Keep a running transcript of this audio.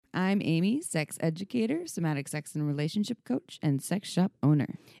I'm Amy, sex educator, somatic sex and relationship coach, and sex shop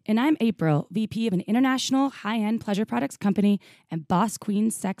owner. And I'm April, VP of an international high-end pleasure products company and boss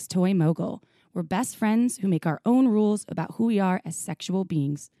queen sex toy mogul. We're best friends who make our own rules about who we are as sexual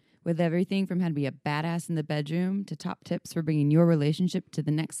beings. With everything from how to be a badass in the bedroom to top tips for bringing your relationship to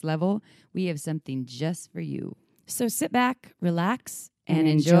the next level, we have something just for you. So sit back, relax, and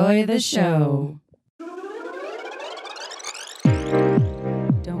enjoy the show.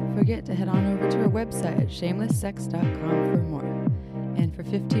 Don't forget to head on over to our website at shamelesssex.com for more. And for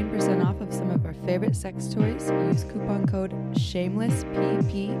 15% off of some of our favorite sex toys, use coupon code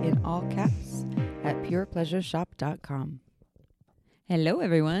SHAMELESSPP in all caps at purepleasureshop.com. Hello,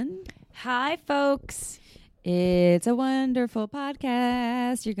 everyone. Hi, folks. It's a wonderful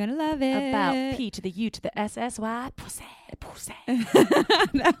podcast. You're going to love it. About P to the U to the SSY, pussy.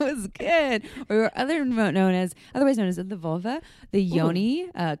 That was good. Or otherwise known as the vulva, the yoni,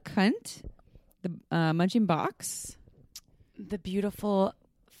 cunt, the munching box, The beautiful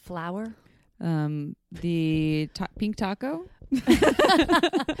flower. The pink taco,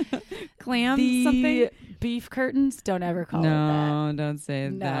 clam, The something. beef curtains. Don't ever call it that. No, don't say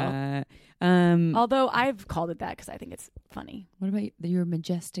No. that. Although I've called it that because I think it's funny. What about your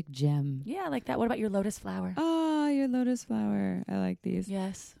majestic gem? Yeah, I like that. What about your lotus flower? Oh, your lotus flower. I like these.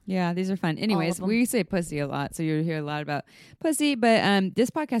 Yes. Yeah, these are fun. Anyways, them. we say pussy a lot, so you'll hear a lot about pussy. But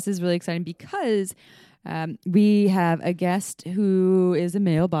this podcast is really exciting because we have a guest who is a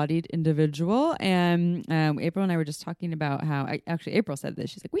male-bodied individual, and April and I were just talking about how actually April said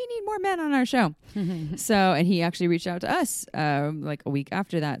this. She's like, "We need more men on our show." And he actually reached out to us like a week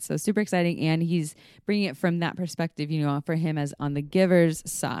after that. So super exciting, and he's bringing it from that perspective, for him as on the giver's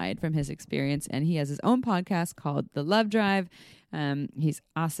side from his experience, and he has his own podcast called The Love Drive. He's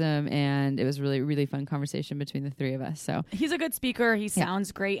awesome, and it was really, really fun conversation between the three of us. So He's a good speaker. He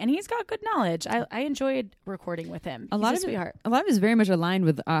sounds great, and he's got good knowledge. I enjoyed recording with him. a lot of it is very much aligned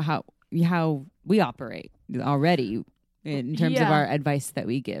with how we operate already in terms of our advice that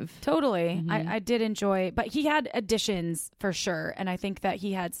we give. Totally. I did enjoy, but he had additions for sure, and I think that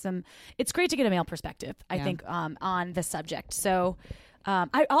he had some. It's great to get a male perspective, I think, on the subject. So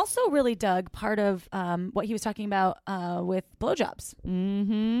I also really dug part of what he was talking about with blowjobs.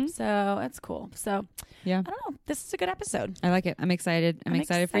 Mm-hmm. So that's cool. So yeah, I don't know. This is a good episode. I like it. I'm excited. I'm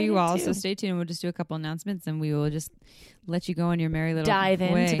excited for you all. too. So stay tuned. We'll just do a couple announcements, and we will just let you go on your merry little Dive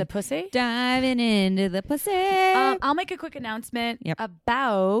way. into the pussy. Diving into the pussy. I'll make a quick announcement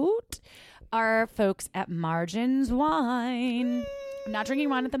about our folks at Margins Wine. I'm not drinking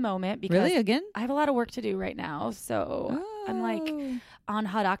wine at the moment because Really? Again? I have a lot of work to do right now. So I'm like on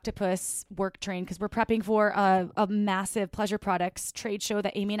Hot Octopus work train because we're prepping for a massive pleasure products trade show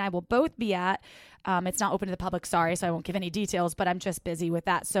that Amy and I will both be at. It's not open to the public, sorry, so I won't give any details, but I'm just busy with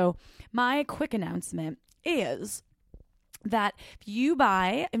that. So my quick announcement is that if you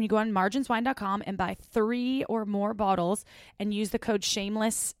buy, and you go on marginswine.com and buy 3 or more bottles and use the code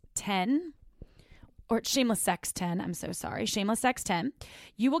SHAMELESS10, or Shameless Sex 10, I'm so sorry, Shameless Sex 10,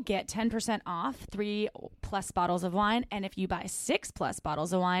 you will get 10% off 3+ bottles of wine. And if you buy 6+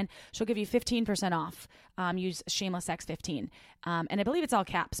 bottles of wine, she'll give you 15% off. Use Shameless Sex 15. And I believe it's all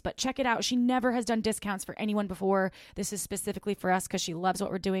caps, but check it out. She never has done discounts for anyone before. This is specifically for us because she loves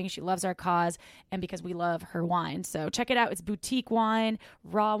what we're doing. She loves our cause, and because we love her wine. So check it out. It's boutique wine,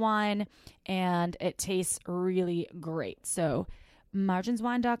 raw wine, and it tastes really great. So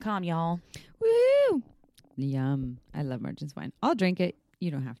marginswine.com, y'all. Woo! Yum. I love Margins wine. I'll drink it. You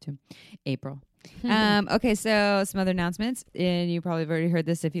don't have to. April. Okay, so some other announcements. And you probably have already heard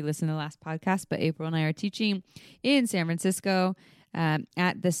this if you listen to the last podcast, but April and I are teaching in San Francisco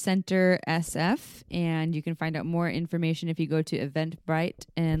at the Center SF. And you can find out more information if you go to Eventbrite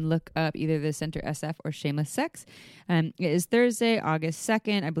and look up either the Center SF or Shameless Sex. It is Thursday, August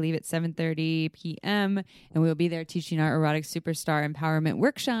 2nd. I believe it's 7:30 p.m. And we'll be there teaching our Erotic Superstar Empowerment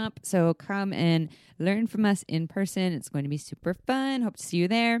Workshop. So come and learn from us in person. It's going to be super fun. Hope to see you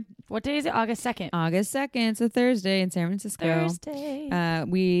there. What day is it? August 2nd. August 2nd. It's a Thursday in San Francisco. Thursday.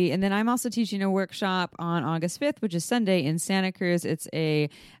 And then I'm also teaching a workshop on August 5th, which is Sunday in Santa Cruz. It's a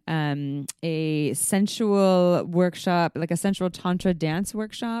sensual workshop, like a sensual tantra dance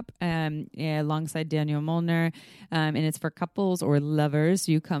workshop, alongside Daniel Molnar. And it's for couples or lovers.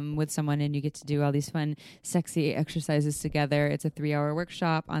 You come with someone and you get to do all these fun, sexy exercises together. It's a 3-hour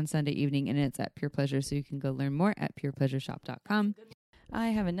workshop on Sunday evening, and it's at Pure Pleasure. So you can go learn more at purepleasureshop.com. I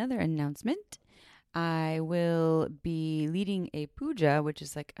have another announcement. I will be leading a puja, which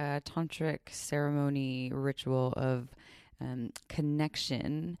is like a tantric ceremony ritual of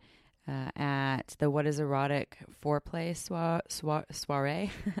connection at the What is Erotic Foreplay Soiree.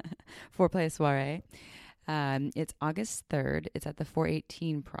 Foreplay Soiree. It's August 3rd. It's at the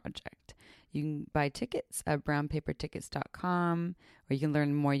 418 Project. You can buy tickets at brownpapertickets.com, or you can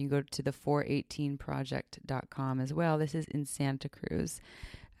learn more. You can go to the 418project.com as well. This is in Santa Cruz.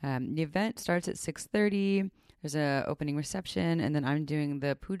 The event starts at 6:30. There's a opening reception, and then I'm doing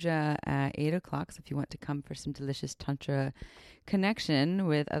the puja at 8 o'clock. So if you want to come for some delicious tantra connection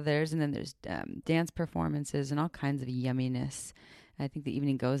with others, and then there's dance performances and all kinds of yumminess. I think the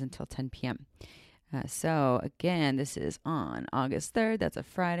evening goes until 10 p.m. So again, this is on August 3rd. That's a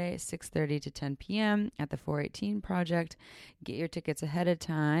Friday, 6:30 to 10 p.m. at the 418 Project. Get your tickets ahead of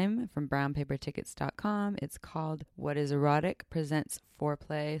time from brownpapertickets.com. It's called What is Erotic Presents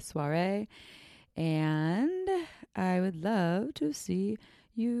Foreplay Soiree. And I would love to see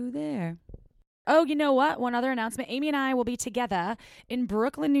you there. Oh, you know what? One other announcement. Amy and I will be together in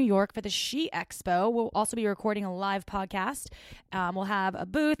Brooklyn, New York for the She Expo. We'll also be recording a live podcast. We'll have a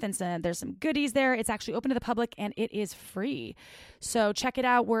booth and there's some goodies there. It's actually open to the public and it is free. So check it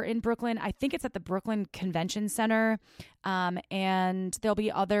out. We're in Brooklyn. I think it's at the Brooklyn Convention Center. And there'll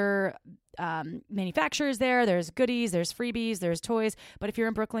be other manufacturers there. There's goodies, there's freebies, there's toys. But if you're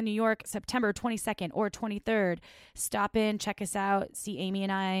in Brooklyn, New York, September 22nd or 23rd, stop in, check us out, see Amy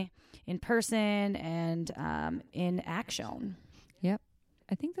and I in person and in action. Yep.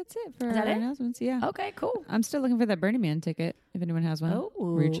 I think that's it for Is that our it? announcements. Yeah. Okay, cool. I'm still looking for that Burning Man ticket. If anyone has one,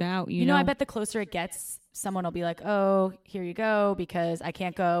 reach out. You know, I bet the closer it gets, someone will be like, oh, here you go, because I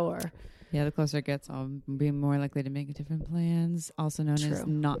can't go, or... Yeah, the closer it gets, I'll be more likely to make different plans, also known as True.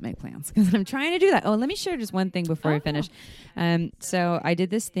 not make plans, because I'm trying to do that. Oh, let me share just one thing before we finish. So I did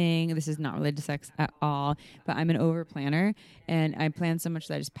this thing. This is not related to sex at all, but I'm an over planner, and I plan so much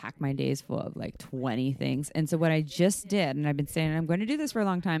that I just pack my days full of like 20 things. And so what I just did, and I've been saying I'm going to do this for a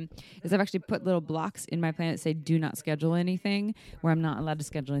long time, is I've actually put little blocks in my plan that say do not schedule anything, where I'm not allowed to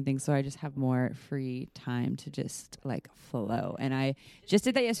schedule anything, so I just have more free time to just like flow. And I just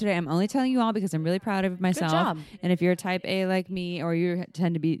did that yesterday. I'm only telling you all because I'm really proud of myself. Good job. And if you're a type A like me, or you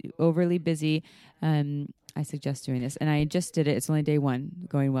tend to be overly busy, I suggest doing this. And I just did it. It's only day one,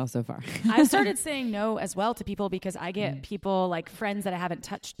 going well so far. I've started saying no as well to people because I get people like friends that I haven't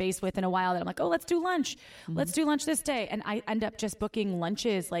touched base with in a while that I'm like, oh, let's do lunch. Let's do lunch this day. And I end up just booking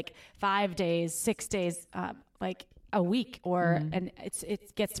lunches like 5 days, 6 days, like a week, or and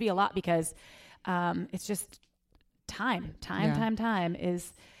it gets to be a lot because it's just time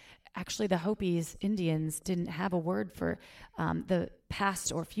is actually the Hopis Indians didn't have a word for the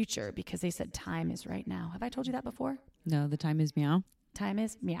past or future because they said time is right now. Have I told you that before? No, the time is meow. Time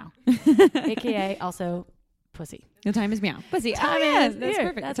is meow. AKA also pussy. The time is meow. Pussy. Time yes, is that's here.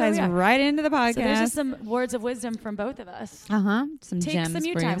 perfect. That's It ties where we are. right into the podcast. So there's just some words of wisdom from both of us. Some Take gems some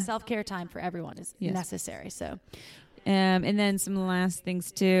you for time. you. Self-care time for everyone is necessary. So And then some last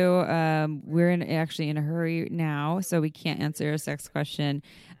things too. We're actually in a hurry now, so we can't answer a sex question.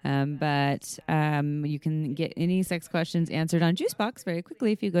 But you can get any sex questions answered on Juicebox very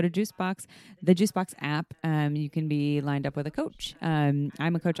quickly. If you go to Juicebox, the Juicebox app, you can be lined up with a coach. I'm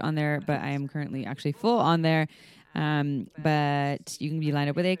a coach on there, but I am currently actually full on there. But you can be lined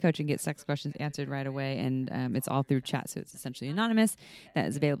up with a coach and get sex questions answered right away. And it's all through chat, so it's essentially anonymous. That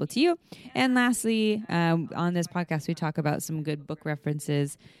is available to you. And lastly, on this podcast, we talk about some good book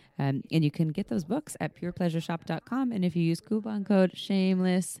references. And you can get those books at purepleasureshop.com. And if you use coupon code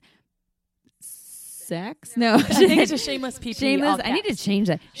shameless sex, no, I think it's just shameless PP. shameless. I need to change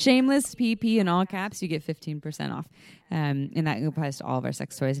that. Shameless PP in all caps. You get 15% off, and that applies to all of our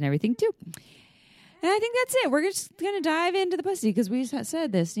sex toys and everything too. And I think that's it. We're just gonna dive into the pussy because we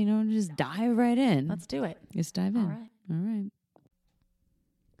said this. Just dive right in. Let's do it. Just dive in. All right. All right.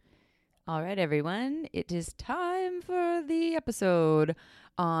 All right, everyone. It is time for the episode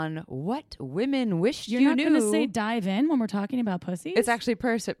on what women wished You're you not knew. going to say dive in when we're talking about pussies? It's actually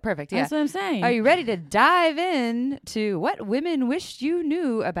perfect. Yeah. That's what I'm saying. Are you ready to dive in to what women wished you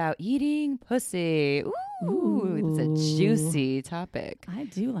knew about eating pussy? Ooh, it's a juicy topic. I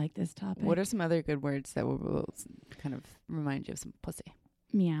do like this topic. What are some other good words that will kind of remind you of some pussy?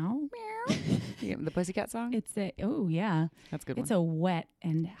 Meow. Yeah, the Pussycat song? It's yeah. That's a good It's one. a wet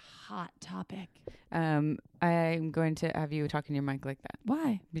and hot topic. I'm going to have you talk in your mic like that.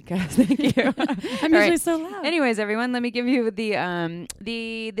 Why? Because thank you. I'm usually so loud. Anyways, everyone, let me give you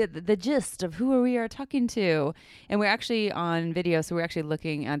the gist of who we are talking to. And we're actually on video, so we're actually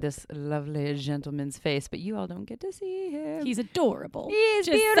looking at this lovely gentleman's face, but you all don't get to see him. He's adorable. He's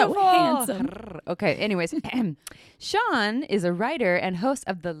just beautiful. so handsome. Okay, anyways, Sean is a writer and host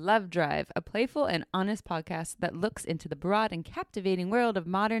of The Love Drive, a playful and honest podcast that looks into the broad and captivating world of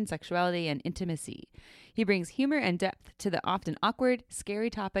modern sexuality, and intimacy. He brings humor and depth to the often awkward, scary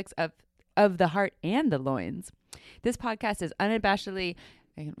topics of the heart and the loins. This podcast is unabashedly,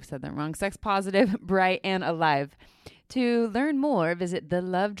 I said that wrong, sex positive, bright, and alive. To learn more, visit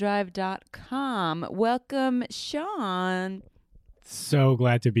thelovedrive.com. Welcome, Sean. So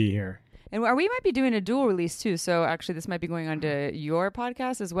glad to be here. And we might be doing a dual release too. So actually, this might be going on to your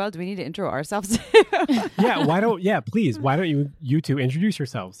podcast as well. Do we need to intro ourselves? Please. Why don't you two introduce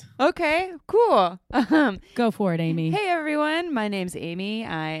yourselves? Okay, cool. Go for it, Amy. Hey, everyone. My name's Amy.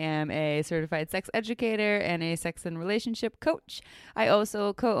 I am a certified sex educator and a sex and relationship coach. I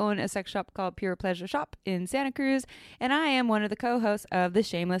also co-own a sex shop called Pure Pleasure Shop in Santa Cruz. And I am one of the co-hosts of the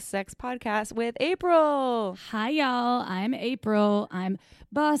Shameless Sex Podcast with April. Hi, y'all. I'm April. I'm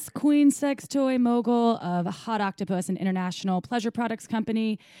boss, queen, sex toy mogul of Hot Octopus, an international pleasure products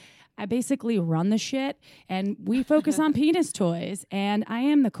company. I basically run the shit, and we focus on penis toys. And I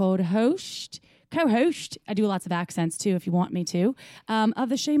am the co-host. I do lots of accents too, if you want me to, of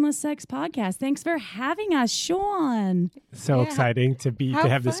the Shameless Sex Podcast. Thanks for having us, Sean. So exciting to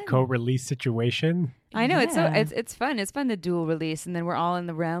have this fun. Co-release situation. I know it's fun. It's fun to dual release, and then we're all in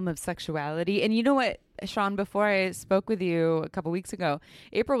the realm of sexuality. And you know what, Sean? Before I spoke with you a couple weeks ago,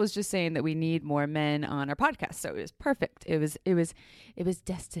 April was just saying that we need more men on our podcast. So it was perfect. It was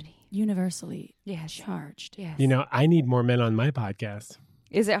destiny. Universally charged. Yes. You know, I need more men on my podcast.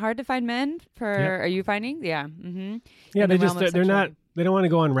 Is it hard to find men? Yep. Are you finding? Yeah. Mm-hmm. Yeah, they don't want to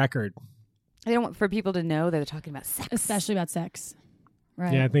go on record. They don't want for people to know that they're talking about sex, Especially about sex.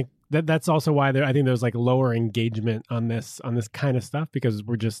 Right. Yeah, I think that's also why I think there's like lower engagement on this kind of stuff, because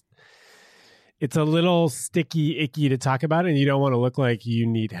it's a little sticky, icky to talk about it, and you don't want to look like you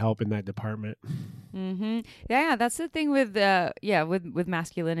need help in that department. Mm-hmm. Yeah, that's the thing with with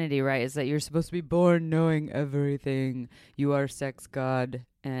masculinity, right? Is that you're supposed to be born knowing everything. You are sex god,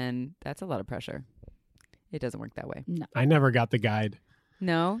 and that's a lot of pressure. It doesn't work that way. No. I never got the guide.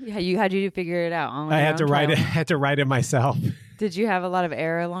 No, how'd you figure it out? I had to write it. Had to write it myself. Did you have a lot of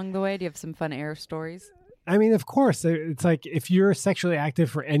error along the way? Do you have some fun error stories? I mean, of course, it's like if you're sexually active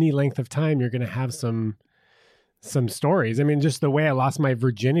for any length of time, you're going to have some stories. I mean, just the way I lost my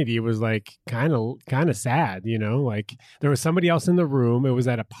virginity was like kind of sad, you know, like there was somebody else in the room. It was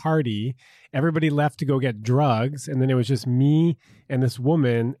at a party. Everybody left to go get drugs. And then it was just me and this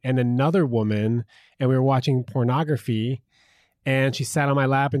woman and another woman. And we were watching pornography, and she sat on my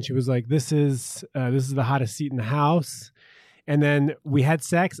lap and she was like, this is the hottest seat in the house. And then we had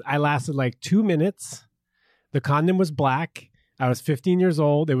sex. I lasted like 2 minutes. The condom was black. I was 15 years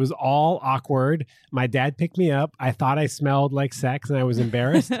old. It was all awkward. My dad picked me up. I thought I smelled like sex, and I was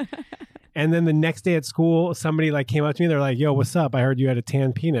embarrassed. And then the next day at school, somebody like came up to me. They're like, "Yo, what's up? I heard you had a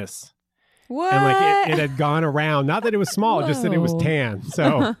tan penis." What? And like it had gone around. Not that it was small, just that it was tan.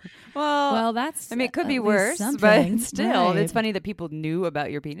 So well, that's. I mean, it could be at worse, least but something. still, Right. it's funny that people knew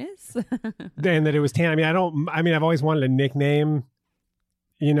about your penis. and that it was tan. I mean, I've always wanted a nickname,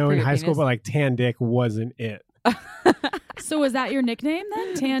 you know, For in your high school, penis? but like Tan Dick wasn't it. So was that your nickname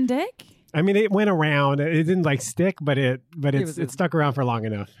then, Tan Dick? I mean, it went around. It didn't like stick, but it was- stuck around for long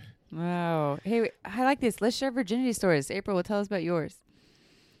enough. Wow. Hey, I like this. Let's share virginity stories. April, tell us about yours.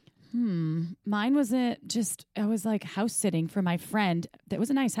 Mine wasn't just, I was like house sitting for my friend. That was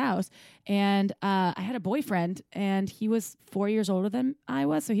a nice house. And I had a boyfriend, and he was 4 years older than I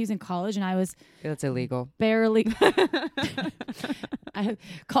was. So he's in college, and I was That's illegal. barely. I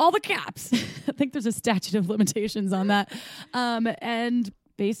call the cops. I think there's a statute of limitations on that. And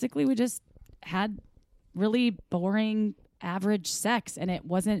basically, we just had really boring, average sex, and it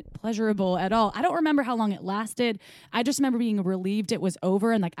wasn't pleasurable at all. I don't remember how long it lasted. I just remember being relieved it was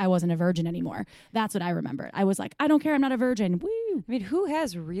over and like I wasn't a virgin anymore. That's what I remember. I was like, I don't care, I'm not a virgin. Woo! I mean, who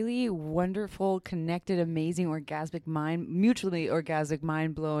has really wonderful, connected, amazing, mutually orgasmic,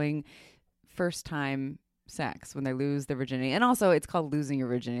 mind-blowing first-time sex when they lose their virginity? And also, it's called losing your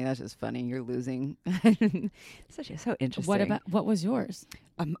virginity. That's just funny. You're losing. So interesting. What was yours?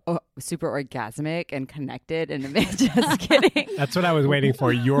 Super orgasmic and connected and just kidding. That's what I was waiting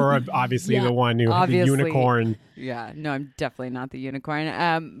for. You're obviously Yeah. the one who had the Obviously. unicorn. Yeah, no, I'm definitely not the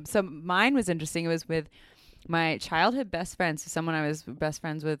unicorn. So mine was interesting. It was with my childhood best friend, so someone I was best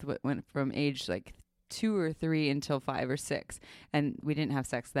friends with went from age like 2 or 3 until 5 or 6, and we didn't have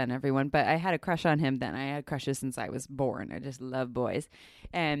sex then, everyone. But I had a crush on him then. I had crushes since I was born. I just love boys,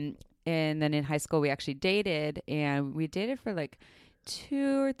 and then in high school we actually dated, and we dated for like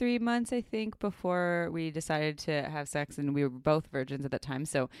 2 or 3 months, I think, before we decided to have sex, and we were both virgins at that time,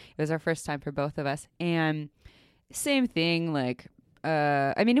 so it was our first time for both of us. And same thing, like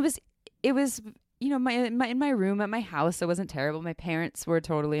I mean, it was in my room at my house, it wasn't terrible. My parents were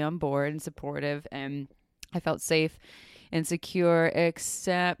totally on board and supportive, and I felt safe and secure,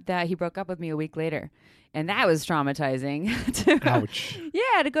 except that he broke up with me a week later. And that was traumatizing. Ouch.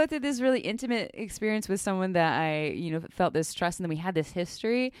 Yeah, to go through this really intimate experience with someone that I, felt this trust, and then we had this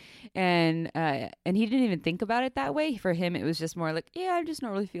history, and he didn't even think about it that way. For him, it was just more like, yeah, I'm just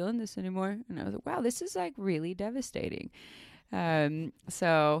not really feeling this anymore. And I was like, wow, this is like really devastating.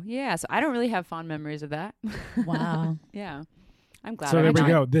 So I don't really have fond memories of that. Wow. Yeah. I'm glad. So there we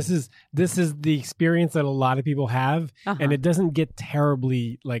go. This is the experience that a lot of people have, and it doesn't get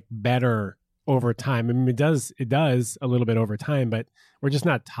terribly like better over time. I mean, it does a little bit over time, but we're just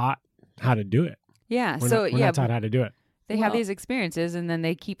not taught how to do it. Yeah. We're not taught how to do it. They have these experiences, and then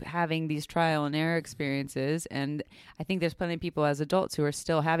they keep having these trial and error experiences. And I think there's plenty of people as adults who are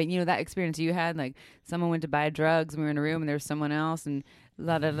still having, that experience you had, like someone went to buy drugs, and we were in a room, and there was someone else, and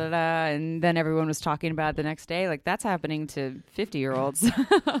la da da da, and then everyone was talking about it the next day. Like that's happening to 50-year-olds,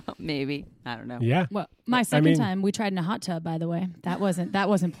 maybe. I don't know. Yeah. Well, my second time we tried in a hot tub. By the way, that wasn't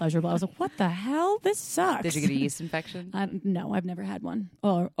pleasurable. I was like, "What the hell? This sucks." Did you get a yeast infection? No, I've never had one.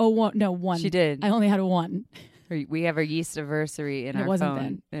 One. She did. I only had one. We have our yeast anniversary in our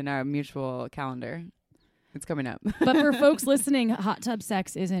phone, in our mutual calendar. It's coming up. But for folks listening, hot tub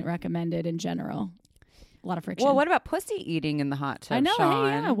sex isn't recommended in general. A lot of friction. Well, what about pussy eating in the hot tub? I know. Sean?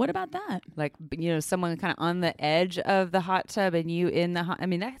 Hey, yeah. What about that? Like, someone kind of on the edge of the hot tub and you in the hot. I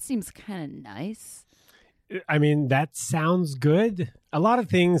mean, that seems kind of nice. I mean, that sounds good. A lot of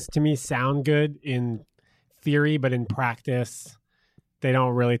things to me sound good in theory, but in practice, they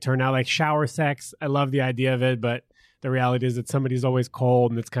don't really turn out. Like shower sex, I love the idea of it, but the reality is that somebody's always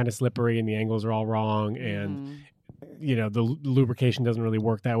cold and it's kind of slippery and the angles are all wrong, and the lubrication doesn't really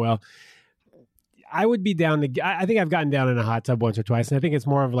work that well. I would be down to. I think I've gotten down in a hot tub once or twice, and I think it's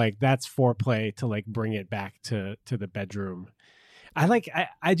more of like that's foreplay to like bring it back to the bedroom.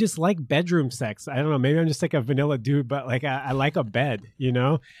 I just like bedroom sex. I don't know. Maybe I'm just like a vanilla dude, but like I like a bed. I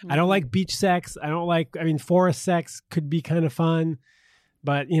don't like beach sex. Forest sex could be kind of fun.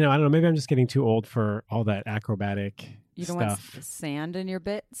 But, I don't know, maybe I'm just getting too old for all that acrobatic stuff. You don't want sand in your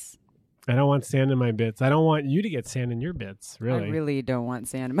bits? I don't want sand in my bits. I don't want you to get sand in your bits, really. I really don't want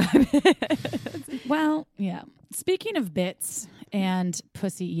sand in my bits. Well, yeah. Speaking of bits and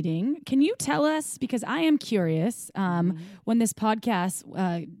pussy eating, can you tell us, because I am curious, when this podcast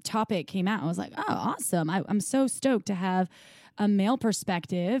topic came out, I was like, oh, awesome. I'm so stoked to have a male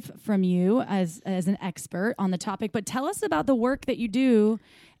perspective from you as an expert on the topic, but tell us about the work that you do,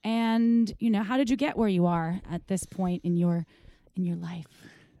 and how did you get where you are at this point in your life?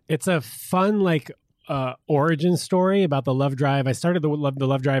 It's a fun origin story about the Love Drive. I started the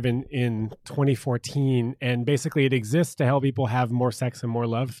Love Drive in 2014, and basically it exists to help people have more sex and more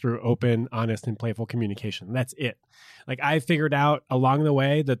love through open, honest, and playful communication. That's it. Like I figured out along the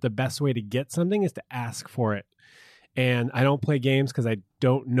way that the best way to get something is to ask for it. And I don't play games because I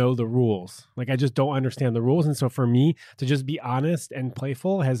don't know the rules. Like I just don't understand the rules. And so for me to just be honest and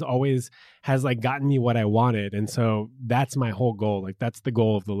playful has gotten me what I wanted. And so that's my whole goal. Like that's the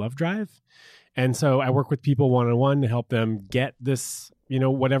goal of the Love Drive. And so I work with people one-on-one to help them get this,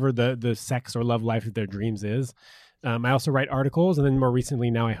 whatever the sex or love life of their dreams is. I also write articles. And then more recently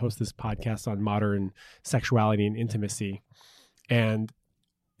now I host this podcast on modern sexuality and intimacy. And,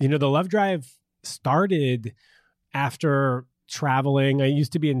 the Love Drive started after traveling. I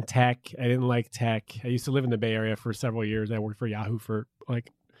used to be in tech. I didn't like tech. I used to live in the Bay Area for several years. I worked for Yahoo for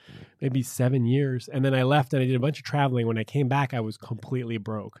like maybe 7 years. And then I left and I did a bunch of traveling. When I came back, I was completely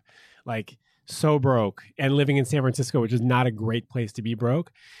broke, like so broke, and living in San Francisco, which is not a great place to be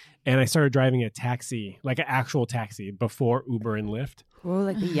broke. And I started driving a taxi, like an actual taxi before Uber and Lyft. Oh,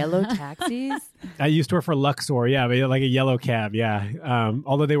 like the yellow taxis? I used to work for Luxor, yeah, but like a yellow cab, yeah.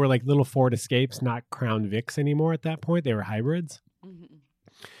 Although they were like little Ford Escapes, not Crown Vics anymore at that point. They were hybrids. Mm-hmm.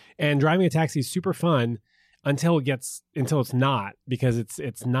 And driving a taxi is super fun until it's not, because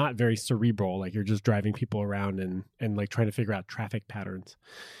it's not very cerebral. Like you're just driving people around and like trying to figure out traffic patterns.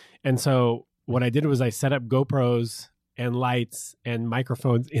 And so what I did was I set up GoPros and lights and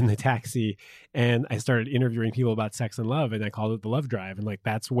microphones in the taxi, and I started interviewing people about sex and love, and I called it the Love Drive, and like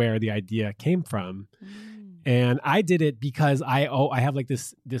that's where the idea came from. And I did it because I have like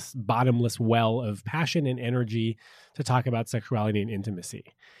this bottomless well of passion and energy to talk about sexuality and intimacy.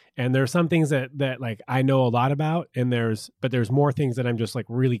 And there are some things that like I know a lot about, and there's more things that I'm just like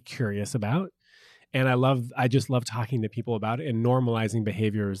really curious about. And I just love talking to people about it and normalizing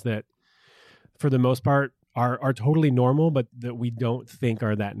behaviors that for the most part are totally normal, but that we don't think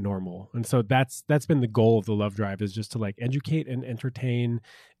are that normal. And so that's been the goal of the Love Drive, is just to like educate and entertain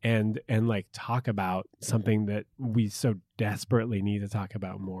and like talk about something that we so desperately need to talk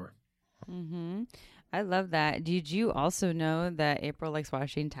about more. Mm-hmm. I love that. Did you also know that April likes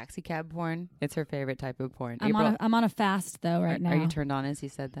watching taxi cab porn? It's her favorite type of porn. I'm on a fast though right now. Are you turned on as he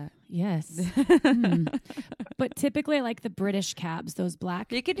said that? Yes. But typically I like the British cabs, those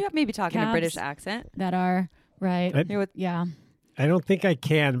black. You could maybe talk in a cabs British accent. that are right. Yeah. I don't think I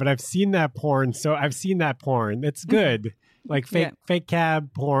can, but I've seen that porn. So I've seen that porn. It's good. Like fake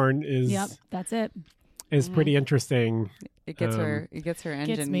cab porn is. Yep, that's it. Is pretty interesting. It gets her engine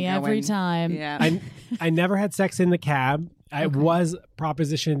Gets me going. every time. Yeah. I never had sex in the cab. I was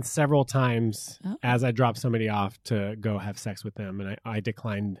propositioned several times as I dropped somebody off to go have sex with them, and I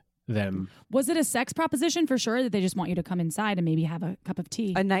declined them. Was it a sex proposition for sure, that they just want you to come inside and maybe have a cup of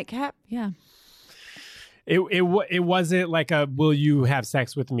tea? A nightcap? Yeah. It wasn't like a "will you have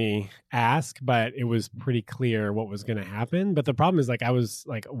sex with me" ask, but it was pretty clear what was going to happen. But the problem is, like, I was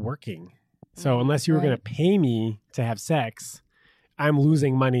like working. So unless you were going to pay me to have sex, I'm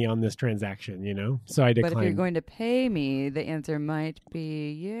losing money on this transaction, you know? So I declined. But if you're going to pay me, the answer might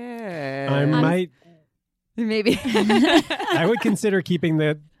be yes. I might. Maybe. I would consider keeping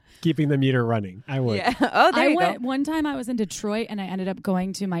the meter running. I would. Yeah. Oh, there you go. One time I was in Detroit and I ended up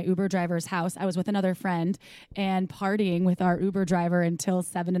going to my Uber driver's house. I was with another friend and partying with our Uber driver until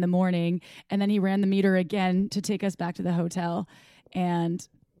 7 a.m. And then he ran the meter again to take us back to the hotel. And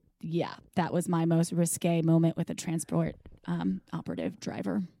yeah, that was my most risque moment with a transport operative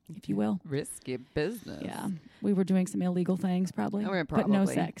driver, if you will. Risky business. Yeah. We were doing some illegal things probably. But no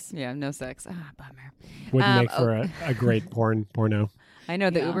sex. Yeah, no sex. Bummer. Wouldn't make for a great porno. I know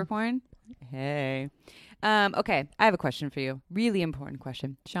the Uber porn. Hey. Okay, I have a question for you. Really important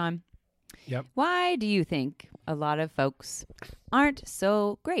question. Sean. Yep. Why do you think a lot of folks aren't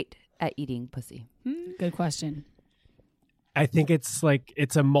so great at eating pussy? Good question. I think it's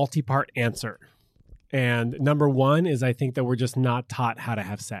a multi-part answer. And number one is I think that we're just not taught how to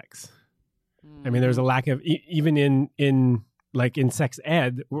have sex. I mean, there's a lack of, even in sex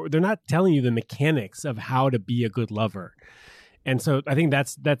ed, they're not telling you the mechanics of how to be a good lover. And so I think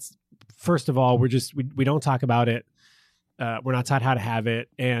that's first of all, we don't talk about it. We're not taught how to have it.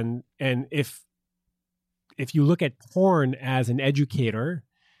 And if you look at porn as an educator,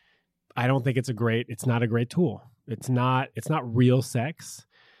 I don't think it's not a great tool. It's not real sex.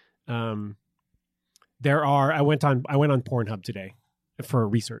 I went on Pornhub today for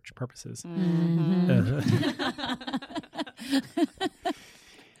research purposes.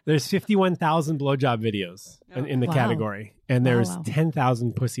 There's 51,000 blowjob videos in the category, and there's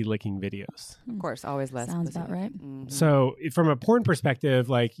 10,000 pussy licking videos. Of course, always less. Sounds about right. Mm-hmm. So from a porn perspective,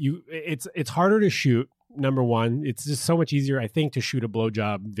 it's harder to shoot. Number one, it's just so much easier, I think, to shoot a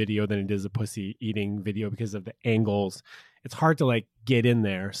blowjob video than it is a pussy eating video because of the angles. It's hard to get in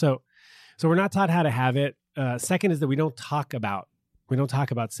there. So we're not taught how to have it. Second is that we don't talk about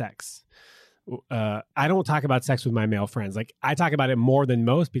sex. I don't talk about sex with my male friends. I talk about it more than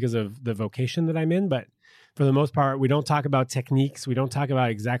most because of the vocation that I'm in. But for the most part, we don't talk about techniques. We don't talk about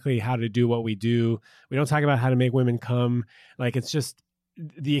exactly how to do what we do. We don't talk about how to make women come. It's just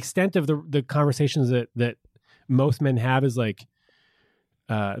the extent of the conversations that most men have is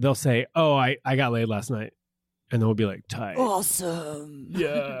they'll say, "Oh, I got laid last night," and then we'll be like, "Tight, awesome,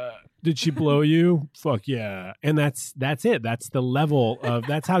 yeah." Did she blow you? Fuck yeah. And that's it. That's the level of,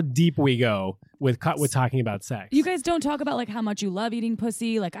 that's how deep we go with talking about sex. You guys don't talk about how much you love eating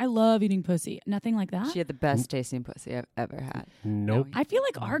pussy. I love eating pussy. Nothing like that. She had the best tasting pussy I've ever had. Nope. I feel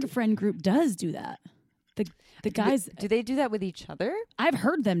like our friend group does do that. The guys, do they do that with each other? I've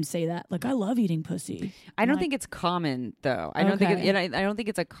heard them say that. I love eating pussy. I don't think it's common though. I don't think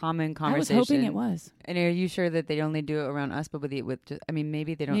it's a common conversation. I was hoping it was. And are you sure that they only do it around us? But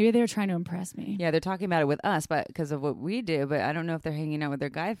maybe they don't. Maybe they're trying to impress me. Yeah, they're talking about it with us, but because of what we do. But I don't know if they're hanging out with their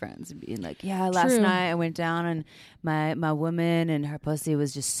guy friends and being like, "Yeah, last night I went down and my woman and her pussy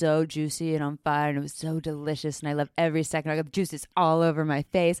was just so juicy and on fire and it was so delicious and I love every second. I got juices all over my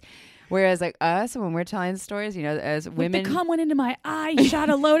face." Whereas us, when we're telling stories, as women, the cum went into my eye, shot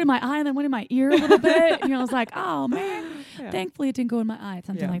a load in my eye, and then went in my ear a little bit. I was like, "Oh man!" Yeah. Thankfully, it didn't go in my eye.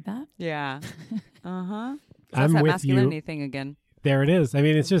 Something like that. Yeah. I'm that's that with masculinity you. thing again. There it is. I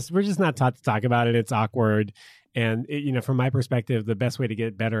mean, we're just not taught to talk about it. It's awkward, and from my perspective, the best way to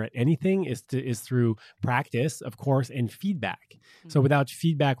get better at anything is through practice, of course, and feedback. Mm-hmm. So without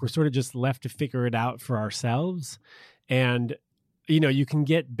feedback, we're sort of just left to figure it out for ourselves, and you can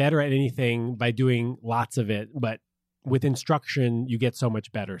get better at anything by doing lots of it, but with instruction, you get so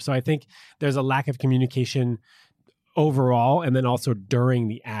much better. So I think there's a lack of communication overall, and then also during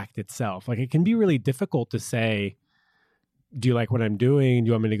the act itself. Like, it can be really difficult to say, do you like what I'm doing? Do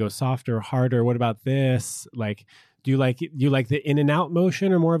you want me to go softer, harder? What about this? Like, do you like the in and out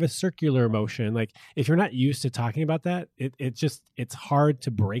motion or more of a circular motion? Like, if you're not used to talking about that, it's hard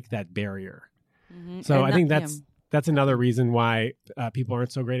to break that barrier. Mm-hmm. So I think that's another reason why people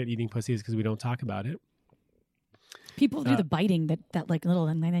aren't so great at eating pussy, is because we don't talk about it. People do the biting, that like little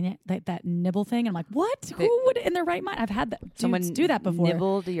that nibble thing. I'm like, what? Who would in their right mind? I've had that. Someone do that before.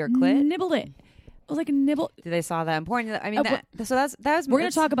 Nibbled your clit. Nibbled it. It was like a nibble. They saw that important. I mean, that was. We're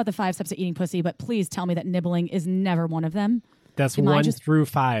going to talk about the 5 steps of eating pussy, but please tell me that nibbling is never one of them. That's 1 through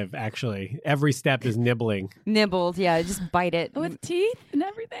 5, actually. Every step is nibbling. Nibbled, yeah. Just bite it. With teeth and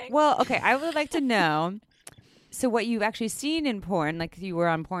everything. Well, okay. I would like to know, so what you've actually seen in porn, like you were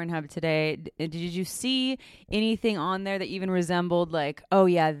on Pornhub today, did you see anything on there that even resembled like, oh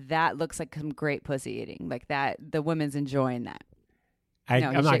yeah, that looks like some great pussy eating? Like that, the women's enjoying that.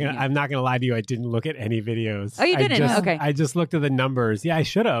 I'm not gonna lie to you. I didn't look at any videos. Oh, you didn't? Okay. I just looked at the numbers. Yeah, I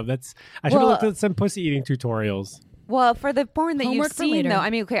should have. I should have looked at some pussy eating tutorials. Well, for the porn that you've seen, though, I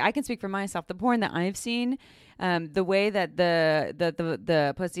mean, okay, I can speak for myself. The porn that I've seen, the way that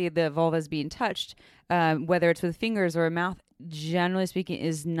the pussy, the vulva is being touched, whether it's with fingers or a mouth, generally speaking,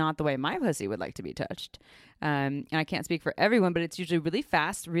 is not the way my pussy would like to be touched. And I can't speak for everyone, but it's usually really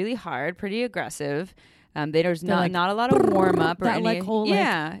fast, really hard, pretty aggressive. There's not a lot of warm up or that any. Like whole,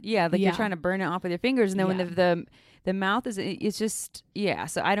 you're trying to burn it off with your fingers, and then when the mouth it's just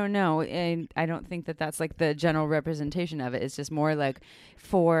So I don't know, and I don't think that that's like the general representation of it. It's just more like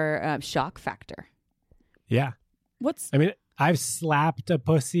for shock factor. Yeah. I mean, I've slapped a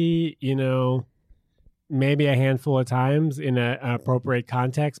pussy, maybe a handful of times in an appropriate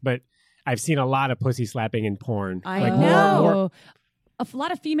context, but I've seen a lot of pussy slapping in porn. I know. A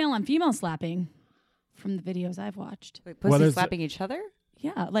lot of female on female slapping. From the videos I've watched. Wait, pussy slapping each other?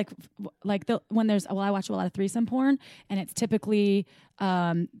 Yeah, I watch a lot of threesome porn, and it's typically,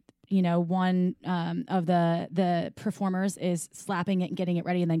 one of the performers is slapping it and getting it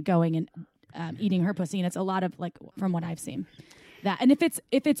ready, and then going and eating her pussy, and it's a lot of like from what I've seen. That, and if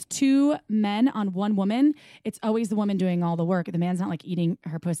it's 2 men on 1 woman, it's always the woman doing all the work. The man's not like eating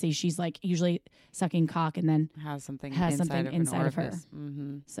her pussy. She's like usually sucking cock and then has something inside of her.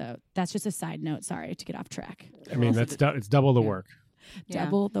 Mm-hmm. So that's just a side note. Sorry to get off track. I mean, it's double the work. Yeah.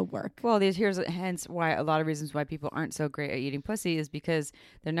 Double the work. Well, here's hence why a lot of reasons why people aren't so great at eating pussy is because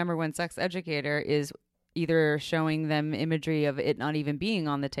their number 1 sex educator is either showing them imagery of it not even being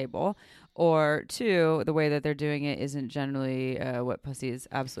on the table, or 2, the way that they're doing it isn't generally what pussies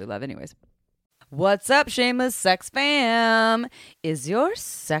absolutely love anyways. What's up, shameless sex fam? Is your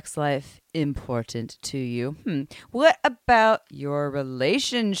sex life important to you? What about your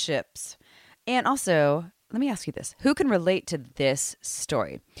relationships? And also, let me ask you this. Who can relate to this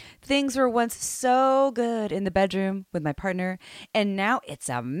story? Things were once so good in the bedroom with my partner, and now it's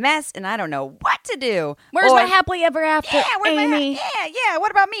a mess, and I don't know what to do. Where's my happily ever after, Amy?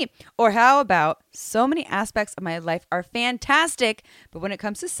 What about me? Or how about so many aspects of my life are fantastic, but when it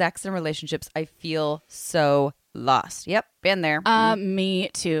comes to sex and relationships, I feel so lost. Yep, been there. Me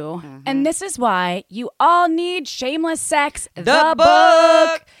too. Mm-hmm. And this is why you all need Shameless Sex, the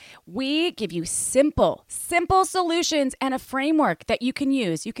book. We give you simple solutions and a framework that you can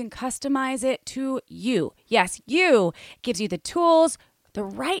use. You can customize it to you. Yes, you. Gives you the tools, the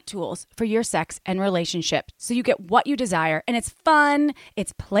right tools for your sex and relationship. So you get what you desire, and it's fun,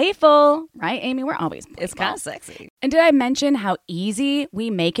 it's playful, right, Amy? We're always playful. It's kind of sexy. And did I mention how easy we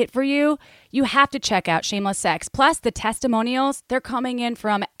make it for you? You have to check out Shameless Sex. Plus, the testimonials, they're coming in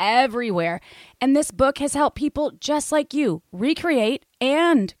from everywhere. And this book has helped people just like you recreate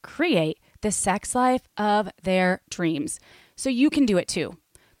and create the sex life of their dreams. So you can do it too.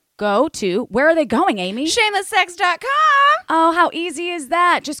 Go to, where are they going, Amy? ShamelessSex.com. Oh, how easy is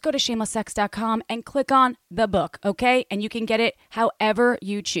that? Just go to ShamelessSex.com and click on the book, okay? And you can get it however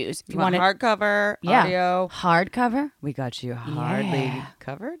you choose. If you want hardcover, audio. Hardcover? We got you hardly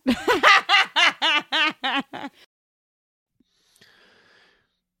covered.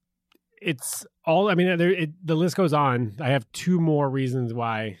 It's all, I mean, the list goes on. I have 2 more reasons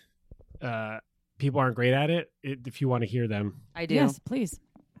why people aren't great at it, if you want to hear them. I do. Yes, please.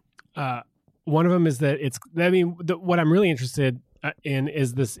 One of them is that what I'm really interested in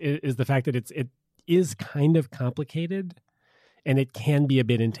is the fact that it is kind of complicated, and it can be a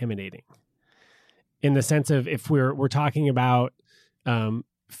bit intimidating in the sense of if we're talking about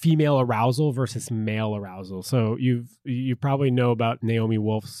female arousal versus male arousal. So you probably know about Naomi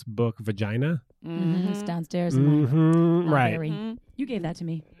Wolf's book Vagina. It's downstairs in my Right. library. You gave that to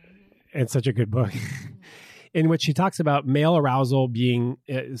me. It's such a good book. In which she talks about male arousal being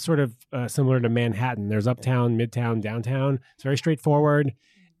sort of similar to Manhattan. There's uptown, midtown, downtown. It's very straightforward.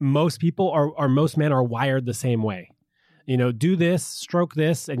 Most people or most men are wired the same way. You know, do this, stroke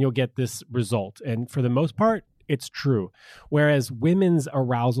this, and you'll get this result. And for the most part, it's true. Whereas women's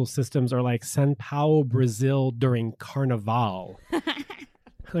arousal systems are like São Paulo, Brazil during Carnival.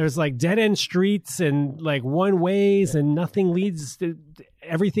 There's like dead end streets and like one ways and nothing leads to,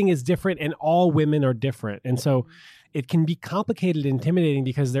 everything is different and all women are different. And so it can be complicated, intimidating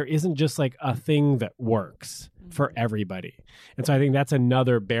because there isn't just like a thing that works for everybody. And so I think that's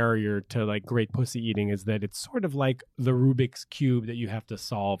another barrier to like great pussy eating, is that it's sort of like the Rubik's Cube that you have to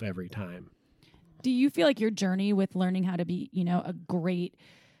solve every time. Do you feel like your journey with learning how to be, a great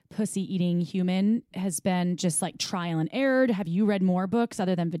pussy eating human has been just like trial and error? Have you read more books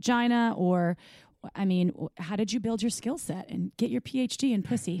other than vagina? Or, I mean, how did you build your skill set and get your PhD in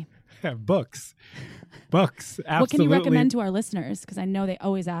pussy? Books. Absolutely. What can you recommend to our listeners? Because I know they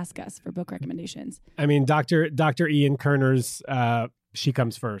always ask us for book recommendations. I mean, Dr. Ian Kerner's She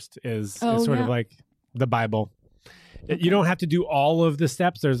Comes First is sort of like the Bible. Okay. You don't have to do all of the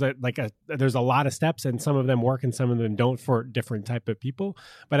steps. There's a lot of steps, and some of them work and some of them don't for different type of people.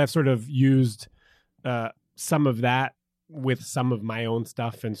 But I've sort of used some of that with some of my own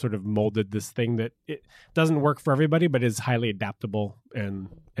stuff and sort of molded this thing that it doesn't work for everybody, but is highly adaptable and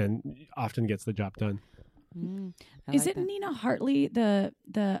often gets the job done. Is it Nina Hartley, the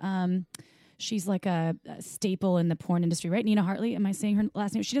she's like a staple in the porn industry, right? Nina Hartley, am I saying her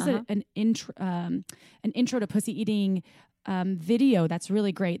last name? She does an intro to pussy eating video that's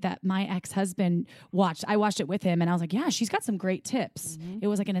really great that my ex-husband watched. I watched it with him, and I was like, yeah, she's got some great tips. It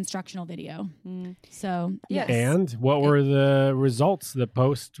was like an instructional video. So yes. And what were the results, the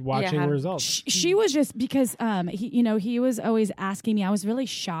post-watching results? She was just, because he was always asking me. I was really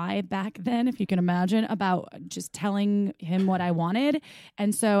shy back then, if you can imagine, about just telling him what I wanted.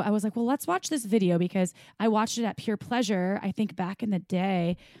 And so I was like, well, let's watch this video, because I watched it at Pure Pleasure, I think back in the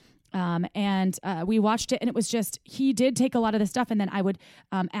day. And we watched it, and it was just, he did take a lot of the stuff, and then I would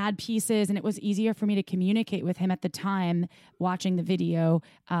add pieces, and it was easier for me to communicate with him at the time watching the video.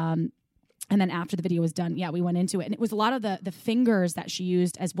 And then after the video was done, we went into it, and it was a lot of the fingers that she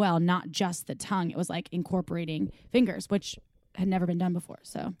used as well, not just the tongue. It was like incorporating fingers, which had never been done before.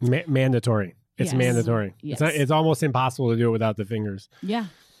 So mandatory. It's mandatory. Yes. It's almost impossible to do it without the fingers. Yeah.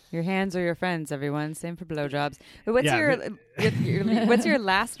 Your hands are your friends, everyone. Same for blowjobs. But what's your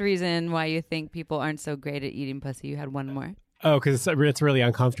last reason why you think people aren't so great at eating pussy? You had one more. Oh, because it's really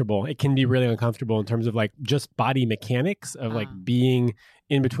uncomfortable. It can be really uncomfortable in terms of like just body mechanics of like being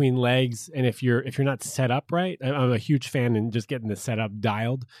in between legs. And if you're not set up right, I'm a huge fan in just getting the setup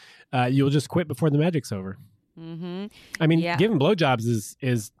dialed. You'll just quit before the magic's over. Mm-hmm. I mean, giving blowjobs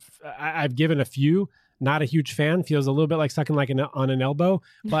is I've given a few. Not a huge fan. Feels a little bit like sucking like on an elbow,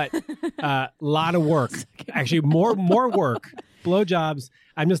 but a lot of work. Actually, more work. Blowjobs.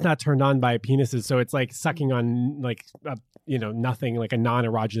 I'm just not turned on by penises, so it's like sucking on like nothing, like a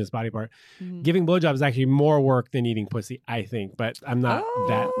non-erogenous body part. Giving blowjobs is actually more work than eating pussy, I think. But I'm not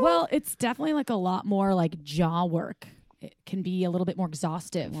that. Well, it's definitely like a lot more like jaw work. It can be a little bit more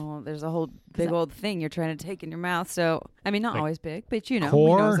exhaustive. Well, there's a whole big old thing you're trying to take in your mouth. So, I mean, not always big, but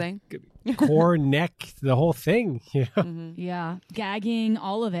core, neck, the whole thing. Yeah. Gagging,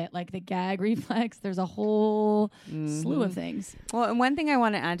 all of it, like the gag reflex. There's a whole slew of things. Well, and one thing I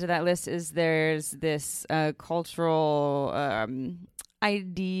want to add to that list is there's this cultural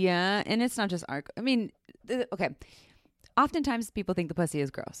idea, and it's not just our, okay. Oftentimes people think the pussy is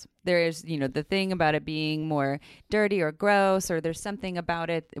gross. There is, the thing about it being more dirty or gross, or there's something about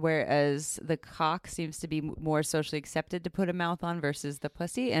it, whereas the cock seems to be more socially accepted to put a mouth on versus the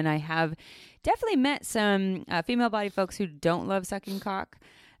pussy. And I have definitely met some female body folks who don't love sucking cock.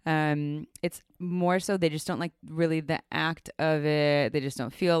 It's more so they just don't like really the act of it. They just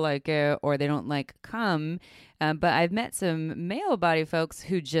don't feel like it, or they don't like cum. But I've met some male body folks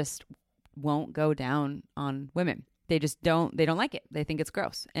who just won't go down on women. They just don't like it. They think it's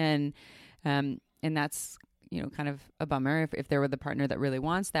gross. And that's, kind of a bummer if there were the partner that really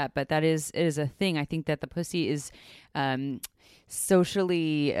wants that. But it is a thing. I think that the pussy is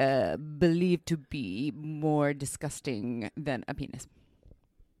socially believed to be more disgusting than a penis.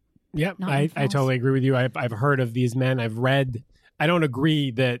 Yeah, I totally agree with you. I've heard of these men. I've read. I don't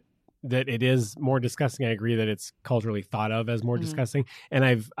agree that it is more disgusting. I agree that it's culturally thought of as more disgusting. And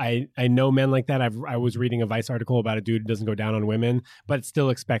I know men like that. I was reading a Vice article about a dude who doesn't go down on women, but still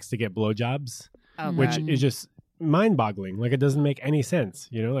expects to get blowjobs, which is just mind-boggling. Like, it doesn't make any sense.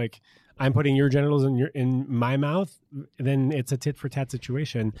 Like, I'm putting your genitals in my mouth, then it's a tit for tat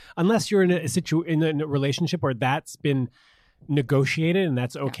situation. Unless you're in a relationship where that's been negotiated and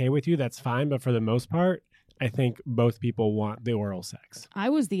that's okay with you, that's fine. But for the most part, I think both people want the oral sex. I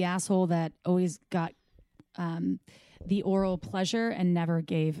was the asshole that always got the oral pleasure and never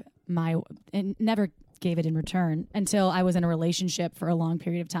gave it in return until I was in a relationship for a long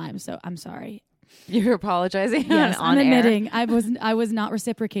period of time. So I'm sorry. You're apologizing. Yes, on I'm air. admitting I was not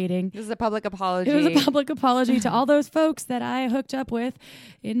reciprocating. This is a public apology. It was a public apology to all those folks that I hooked up with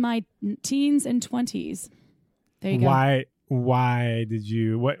in my teens and 20s. There you go. Why did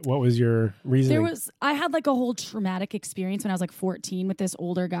you? What was your reasoning? I had like a whole traumatic experience when I was like 14 with this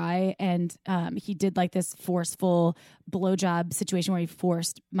older guy, and he did like this forceful blowjob situation where he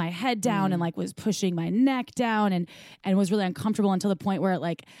forced my head down and like was pushing my neck down and was really uncomfortable until the point where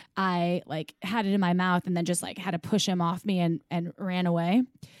like I like had it in my mouth and then just like had to push him off me and ran away.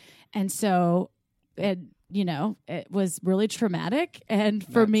 And so it was really traumatic. And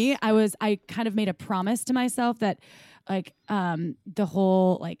for me, I kind of made a promise to myself that like the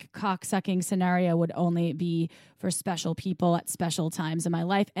whole like cock sucking scenario would only be for special people at special times in my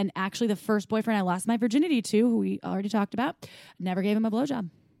life. And actually the first boyfriend I lost my virginity to, who we already talked about, never gave him a blowjob.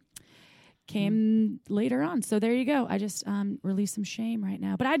 Came later on. So there you go. I just released some shame right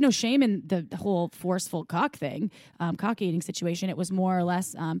now. But I had no shame in the whole forceful cock thing, cock eating situation. It was more or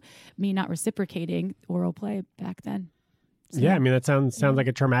less me not reciprocating oral play back then. So, yeah, I mean that sounds like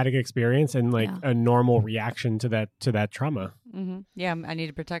a traumatic experience and like a normal reaction to that trauma. Mm-hmm. Yeah, I need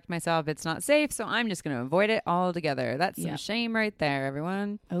to protect myself. It's not safe, so I'm just going to avoid it altogether. That's some shame right there,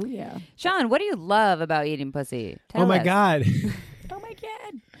 everyone. Oh yeah, Sean, what do you love about eating pussy? Tell oh my us. God. Oh my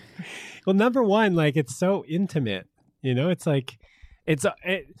God. Well, number one, like it's so intimate. You know, it's like it's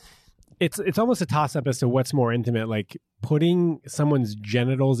almost a toss up as to what's more intimate, like putting someone's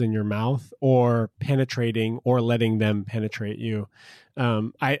genitals in your mouth or penetrating or letting them penetrate you.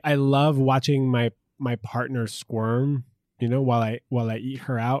 I love watching my partner squirm, you know, while I eat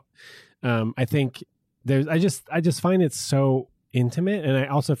her out. I think I just find it so intimate. And I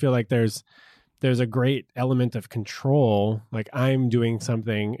also feel like there's a great element of control. Like I'm doing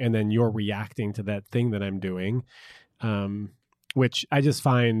something and then you're reacting to that thing that I'm doing. Which I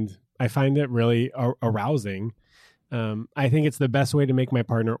find it really arousing. I think it's the best way to make my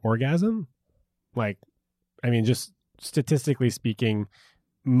partner orgasm. Like, I mean, just statistically speaking,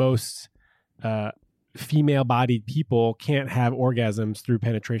 most female-bodied people can't have orgasms through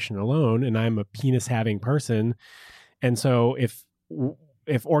penetration alone, and I'm a penis-having person. And so if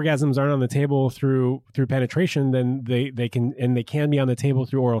orgasms aren't on the table through penetration, then they can be on the table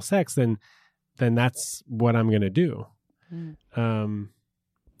through oral sex, then that's what I'm going to do.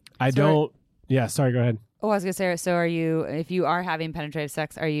 Sorry, go ahead. Oh, I was going to say, so are you, if you are having penetrative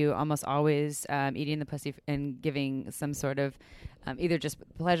sex, are you almost always eating the pussy and giving some sort of either just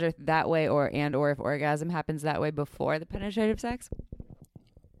pleasure that way or if orgasm happens that way before the penetrative sex?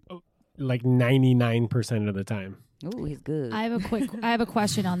 Like 99% of the time. Ooh, he's good. I have a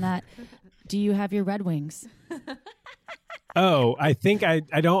question on that. Do you have your Red Wings? Oh, I think I've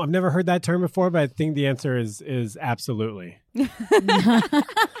never heard that term before, but I think the answer is absolutely.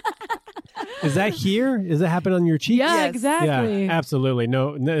 Is that here? Does that happen on your cheek? Yeah, Yes. exactly. Yeah, absolutely.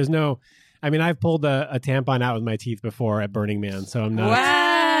 No, there's no, I mean, I've pulled a tampon out with my teeth before at Burning Man, so I'm not.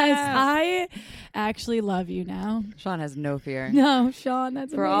 Yes, I actually love you now. Sean has no fear. No, Sean,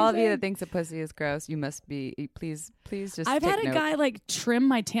 that's For amazing. all of you that thinks a pussy is gross, you must be, please just I've take had a note. guy like trim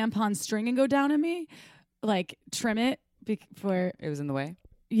my tampon string and go down on me, like trim it for It was in the way.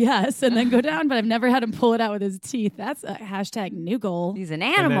 yes, and then go down. But I've never had him pull it out with his teeth. That's a hashtag new goal. He's an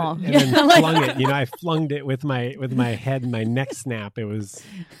animal. And then flung it. You know, I flunged it with my head and my neck snap. It was,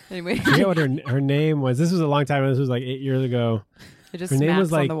 Anyway, I forget what her name was. This was a long time ago. This was like 8 years ago. it just Her name was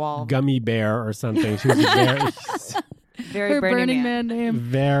snaps on like the wall. Gummy Bear or something. She was very, Very Her Burning Man. name.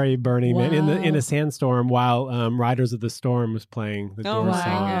 very Burning Man Wow. in a sandstorm while Riders of the Storm was playing the Oh Doors my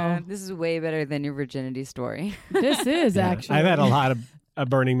song. god, this is way better than your virginity story. This is Yeah. actually. I've had a lot of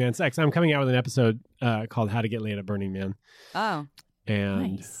Burning Man sex. I'm coming out with an episode called "How to Get Laid at Burning Man," Oh,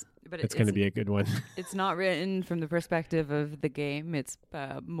 and nice. but it's going to be a good one. It's not written from the perspective of the game. It's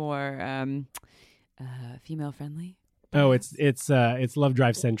more female friendly. Oh, it's Love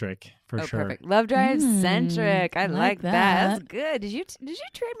Drive centric for Oh, sure. perfect. Love Drive centric. I like like that. that. That's good. Did you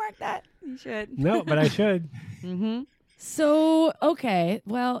trademark that? You should. No, but I should. Mm-hmm. So okay,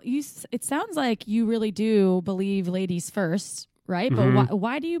 well, it sounds like you really do believe ladies first, right? Mhm. But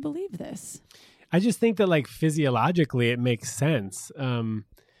why do you believe this? I just think that like physiologically it makes sense.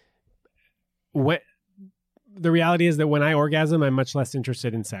 the reality is that when I orgasm, I'm much less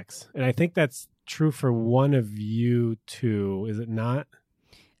interested in sex. And I think that's true for one of you too. Is it not?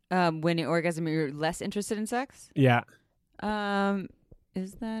 When you orgasm, you're less interested in sex? Yeah.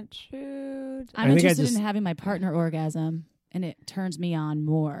 Is that true? I'm interested in having my partner orgasm, and it turns me on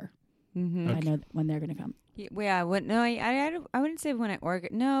more. Mm-hmm. I know when they're going to come. Yeah, I wouldn't say when I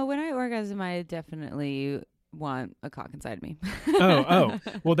orgasm. No, when I orgasm, I definitely want a cock inside me. oh.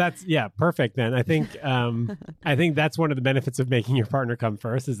 Well, that's perfect then. I think that's one of the benefits of making your partner come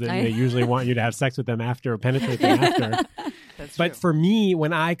first is that they usually want you to have sex with them after or penetrate them after. That's but true. for me,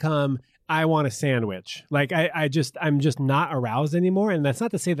 when I come, I want a sandwich. Like I'm just not aroused anymore. And that's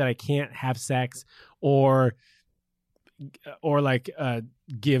not to say that I can't have sex or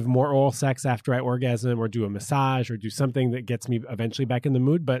give more oral sex after I orgasm or do a massage or do something that gets me eventually back in the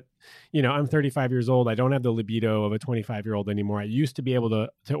mood. But, I'm 35 years old. I don't have the libido of a 25-year-old anymore. I used to be able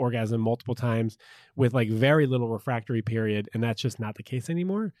to orgasm multiple times with like very little refractory period. And that's just not the case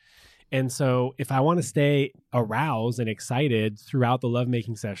anymore. And so if I want to stay aroused and excited throughout the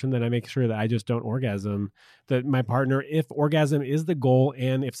lovemaking session, then I make sure that I just don't orgasm. That my partner, if orgasm is the goal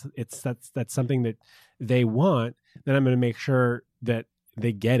and if that's something that they want, then I'm going to make sure that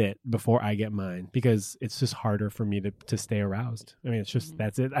they get it before I get mine, because it's just harder for me to stay aroused. I mean, it's just,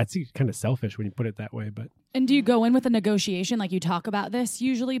 that's it. I think it's kind of selfish when you put it that way, but. And do you go in with a negotiation? Like you talk about this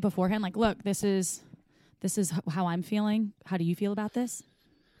usually beforehand? Like, look, this is how I'm feeling. How do you feel about this?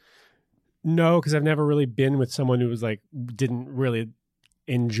 No, because I've never really been with someone who was like, didn't really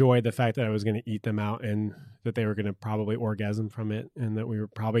enjoy the fact that I was going to eat them out and that they were going to probably orgasm from it and that we were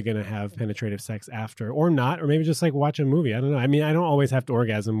probably going to have penetrative sex after or not, or maybe just like watch a movie. I don't know. I mean, I don't always have to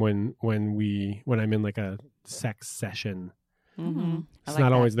orgasm when I'm in like a sex session. Mm-hmm. It's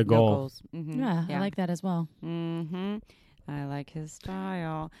not always the goal. Mm-hmm. Yeah, I like that as well. Mm-hmm. I like his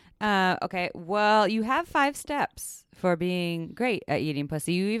style. Okay, well, you have 5 steps for being great at eating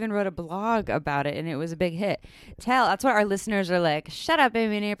pussy. You even wrote a blog about it, and it was a big hit. That's what our listeners are like, shut up,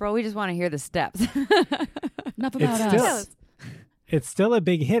 Amy and April. We just want to hear the steps. Enough about us. It's still a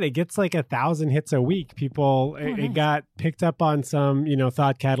big hit. It gets like 1,000 hits a week. People, it got picked up on some,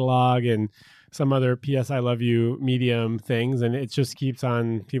 Thought Catalog and some other PS I Love You Medium things, and it just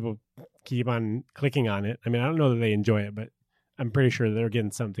people keep on clicking on it. I mean, I don't know that they enjoy it, but I'm pretty sure they're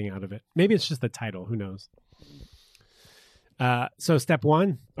getting something out of it. Maybe it's just the title. Who knows? So step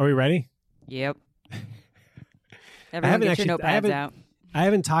 1, are we ready? Yep. Everyone get your notepads out. I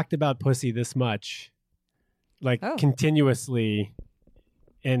haven't talked about pussy this much, continuously,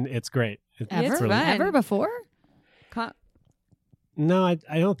 and it's great. Ever before? No, I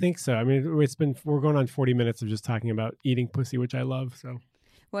don't think so. I mean, we're going on 40 minutes of just talking about eating pussy, which I love, so...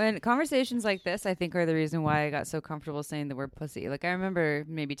 When conversations like this, I think, are the reason why I got so comfortable saying the word pussy. Like, I remember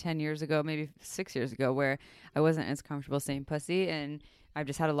maybe 10 years ago, maybe 6 years ago, where I wasn't as comfortable saying pussy. And I've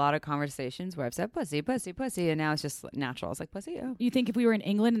just had a lot of conversations where I've said pussy, pussy, pussy. And now it's just natural. It's like, pussy, oh. You think if we were in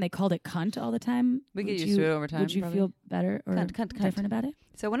England and they called it cunt all the time, we get used to it over time. Would you feel better or cunt. different about it?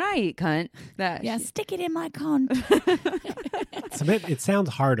 So when I eat cunt, stick it in my cunt. It sounds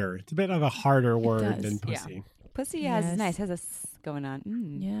harder. It's a bit of a harder word than pussy. Yeah. Pussy has a s going on.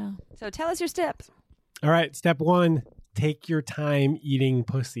 Yeah. So tell us your steps. All right. Step 1, take your time eating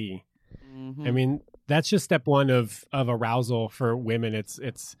pussy. Mm-hmm. I mean, that's just step 1 of arousal for women.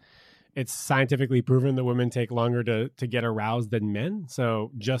 It's scientifically proven that women take longer to get aroused than men.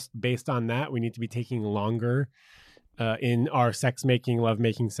 So just based on that, we need to be taking longer in our sex making, love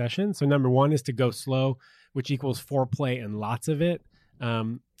making session. So number 1 is to go slow, which equals foreplay and lots of it.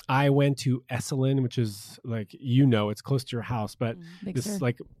 I went to Esalen, which is it's close to your house, but this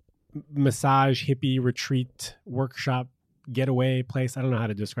like massage hippie retreat workshop getaway place. I don't know how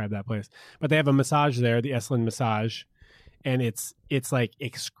to describe that place, but they have a massage there, the Esalen massage, and it's like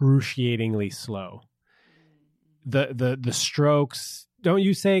excruciatingly slow. The strokes, don't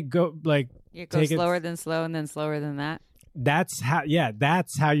you say go like you go slower than slow and then slower than that? That's how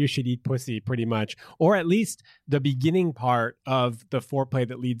you should eat pussy pretty much, or at least the beginning part of the foreplay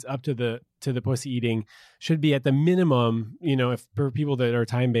that leads up to the pussy eating should be at the minimum, if for people that are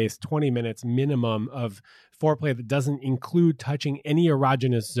time-based, 20 minutes minimum of foreplay that doesn't include touching any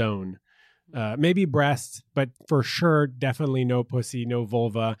erogenous zone. Maybe breast, but for sure, definitely no pussy, no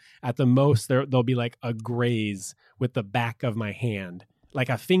vulva. At the most, there'll be like a graze with the back of my hand, like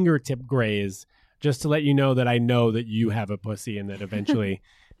a fingertip graze, just to let you know that you have a pussy and that eventually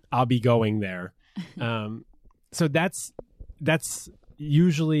I'll be going there. So that's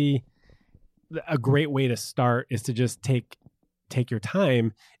usually a great way to start, is to just take your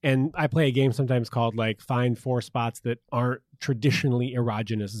time. And I play a game sometimes called like find 4 spots that aren't traditionally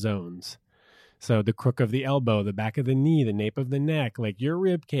erogenous zones. So the crook of the elbow, the back of the knee, the nape of the neck, like your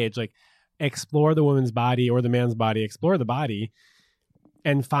rib cage, like explore the woman's body or the man's body, explore the body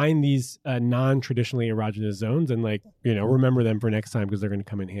and find these non-traditionally erogenous zones and like, remember them for next time because they're going to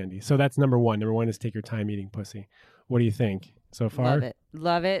come in handy. So that's number one. Number one is take your time eating pussy. What do you think so far?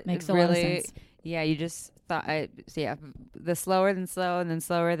 Love it. Makes a lot of sense. Yeah, you just thought, the slower than slow and then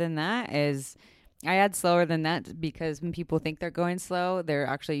slower than that is, I add slower than that because when people think they're going slow, they're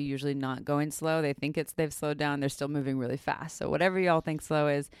actually usually not going slow. They think they've slowed down. They're still moving really fast. So whatever y'all think slow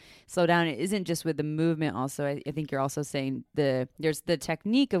is, slow down. It isn't just with the movement. Also, I think you're also saying there's the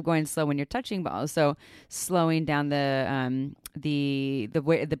technique of going slow when you're touching, but also slowing down the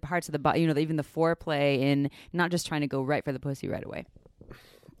parts of the body. Even the foreplay and not just trying to go right for the pussy right away.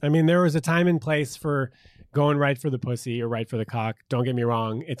 I mean, there was a time and place for going right for the pussy or right for the cock. Don't get me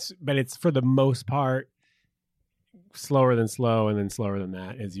wrong. But it's for the most part slower than slow, and then slower than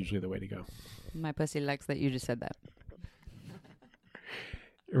that is usually the way to go. My pussy likes that you just said that.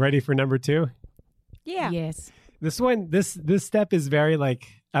 Ready for number 2? Yeah. Yes. This one, this step is very like,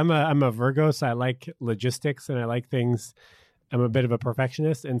 I'm a Virgo, so I like logistics and I like things. I'm a bit of a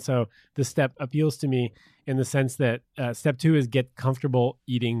perfectionist. And so this step appeals to me in the sense that step 2 is get comfortable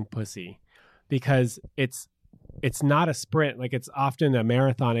eating pussy, because it's not a sprint. Like it's often a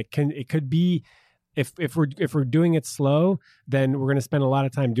marathon. It could be, if we're doing it slow, then we're going to spend a lot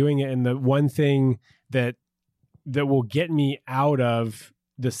of time doing it. And the one thing that will get me out of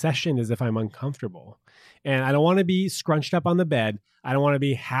the session is if I'm uncomfortable. And I don't want to be scrunched up on the bed. I don't want to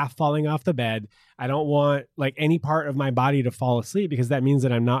be half falling off the bed. I don't want like any part of my body to fall asleep, because that means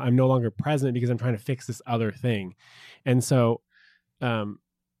that I'm no longer present because I'm trying to fix this other thing. And so,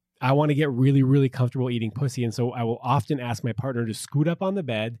 I want to get really, really comfortable eating pussy. And so I will often ask my partner to scoot up on the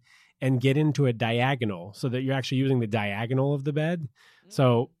bed and get into a diagonal so that you're actually using the diagonal of the bed.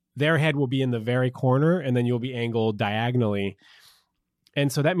 So their head will be in the very corner and then you'll be angled diagonally.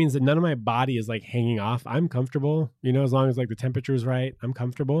 And so that means that none of my body is like hanging off. I'm comfortable, as long as like the temperature is right, I'm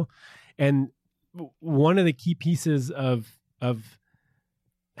comfortable. And one of the key pieces of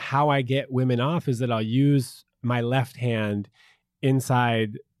how I get women off is that I'll use my left hand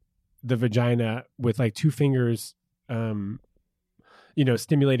inside the vagina with like 2 fingers,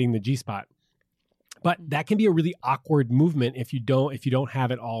 stimulating the G-spot. But that can be a really awkward movement if you don't have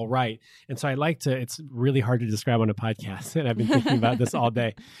it all right. And so it's really hard to describe on a podcast, and I've been thinking about this all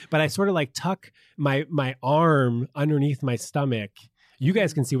day. But I sort of like tuck my arm underneath my stomach. You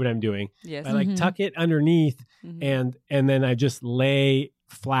guys can see what I'm doing. Yes. I like tuck it underneath, and then I just lay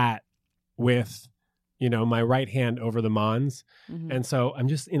flat with my right hand over the mons. And so I'm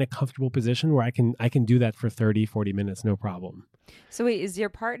just in a comfortable position where I can do that for 30, 40 minutes, no problem. So wait, is your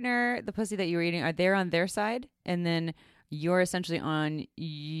partner, the pussy that you were eating, are they on their side? And then you're essentially on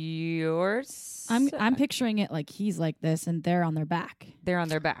yours? I'm picturing it like he's like this and they're on their back. They're on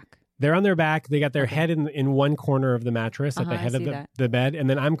their back. They're on their back. They got their head in one corner of the mattress at the head of the bed. And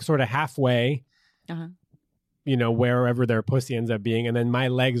then I'm sort of halfway, wherever their pussy ends up being. And then my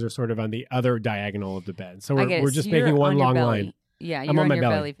legs are sort of on the other diagonal of the bed. So we're just making one long line. Yeah, you're on your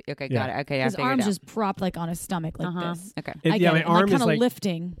belly. Okay, got it. Okay, his arms just propped like on his stomach like this. Okay. My arm kind is of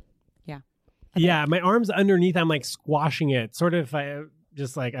lifting. Yeah. Yeah, my arm's underneath. I'm like squashing it. Sort of, I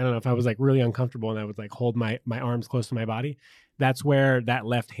don't know, if I was like really uncomfortable and I would like hold my arms close to my body, that's where that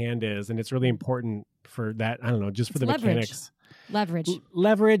left hand is. And it's really important for that. I don't know, just for the mechanics.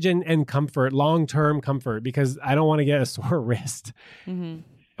 Leverage and comfort, long-term comfort, because I don't want to get a sore wrist.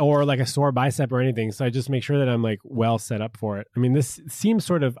 Or like a sore bicep or anything. So I just make sure that I'm like well set up for it. I mean, this seems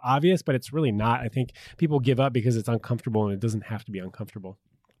sort of obvious, but it's really not. I think people give up because it's uncomfortable, and it doesn't have to be uncomfortable.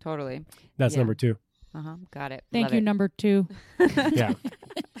 Totally. That's number 2. Got it. Thank you, number 2. Yeah.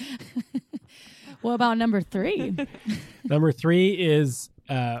 What about number 3? Number 3 is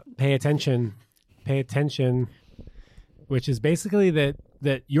pay attention. Pay attention, which is basically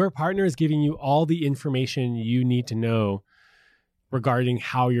that your partner is giving you all the information you need to know regarding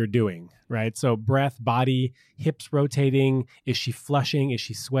how you're doing, right? So breath, body, hips rotating. Is she flushing? Is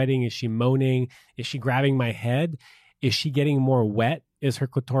she sweating? Is she moaning? Is she grabbing my head? Is she getting more wet? Is her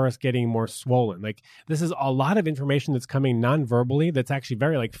clitoris getting more swollen? Like, this is a lot of information that's coming non-verbally that's actually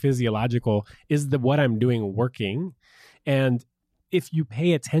very like physiological. Is what I'm doing working? And if you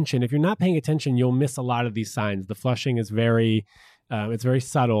pay attention, if you're not paying attention, you'll miss a lot of these signs. The flushing is it's very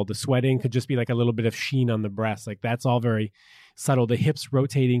subtle. The sweating could just be like a little bit of sheen on the breast. Like, that's all very subtle. The hips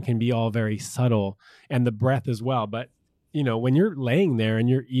rotating can be all very subtle, and the breath as well. But when you're laying there and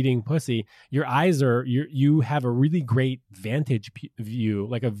you're eating pussy, your eyes you have a really great vantage view,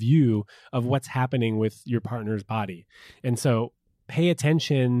 like a view of what's happening with your partner's body. And so pay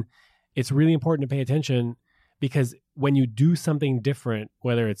attention it's really important to pay attention, because when you do something different,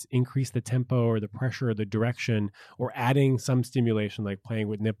 whether it's increase the tempo or the pressure or the direction, or adding some stimulation like playing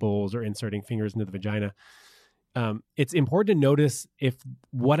with nipples or inserting fingers into the vagina, it's important to notice if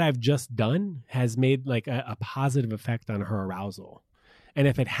what I've just done has made like a positive effect on her arousal. And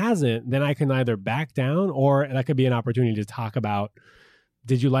if it hasn't, then I can either back down, or that could be an opportunity to talk about,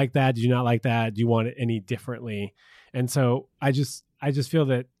 did you like that? Did you not like that? Do you want it any differently? And so I just feel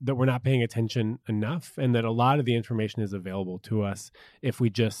that we're not paying attention enough, and that a lot of the information is available to us if we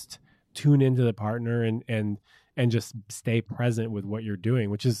just tune into the partner and just stay present with what you're doing,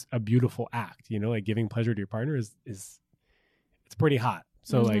 which is a beautiful act. You know, like giving pleasure to your partner is it's pretty hot.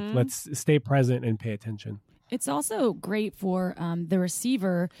 So like, let's stay present and pay attention. It's also great for the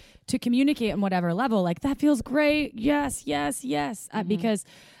receiver to communicate on whatever level, like, that feels great. Yes, yes, yes. Because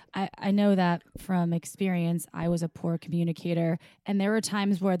I know that from experience, I was a poor communicator, and there were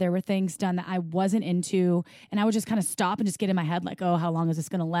times where there were things done that I wasn't into, and I would just kind of stop and just get in my head like, oh, how long is this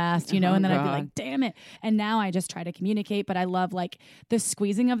going to last? You know, and then I'd be like, damn it. And now I just try to communicate, but I love like the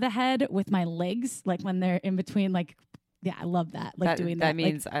squeezing of the head with my legs, like when they're in between, like, yeah, I love that. Like doing that. That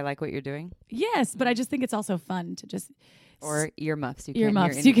means I like what you're doing. Yes, but I just think it's also fun to just... Or earmuffs.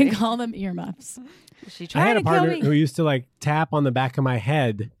 Earmuffs. You can call them earmuffs. I had a partner who used to like tap on the back of my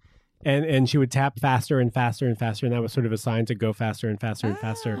head, and she would tap faster and faster and faster, and that was sort of a sign to go faster and faster and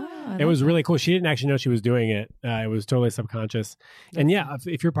faster. It was really cool. She didn't actually know she was doing it. It was totally subconscious. And yeah,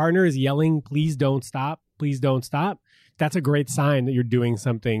 if your partner is yelling, please don't stop, that's a great sign that you're doing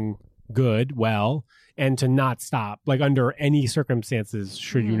something good, well, and to not stop. Like under any circumstances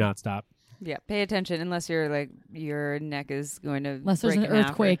should you not stop. Yeah, pay attention unless you're like your neck is going to unless there's an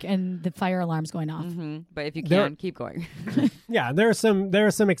earthquake and the fire alarm's going off. But if you can, keep going. Yeah, there are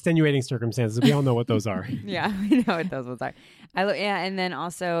some extenuating circumstances. We all know what those are. Yeah, we know what those ones are. And then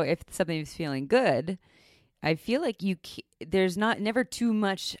also if something's feeling good, I feel like there's never too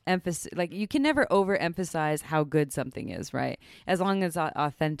much emphasis. Like you can never overemphasize how good something is, right? As long as it's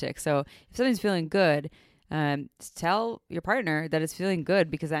authentic. So if something's feeling good, tell your partner that it's feeling good,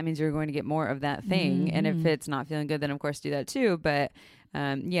 because that means you're going to get more of that thing. And if it's not feeling good, then of course do that too. But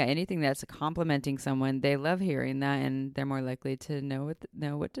anything that's complimenting someone, they love hearing that, and they're more likely to know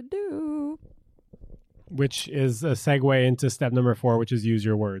what to do. Which is a segue into step number 4, which is use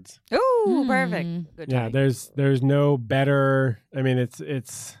your words. Oh, perfect. Good yeah, there's no better. I mean,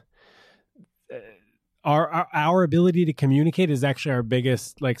 it's our ability to communicate is actually our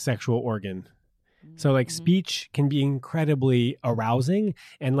biggest like sexual organ. So like speech can be incredibly arousing.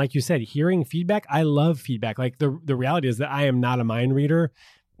 And like you said, hearing feedback, I love feedback. Like the reality is that I am not a mind reader.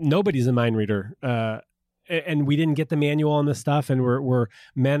 Nobody's a mind reader. And we didn't get the manual on this stuff, and we're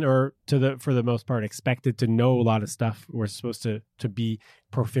men are for the most part expected to know a lot of stuff. We're supposed to be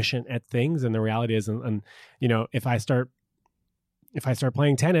proficient at things. And the reality is, and you know, if I start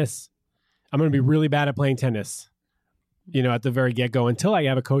playing tennis, I'm going to be really bad at playing tennis. You know, at the very get-go, until I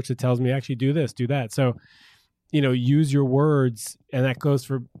have a coach that tells me actually do this, do that. So, you know, use your words, and that goes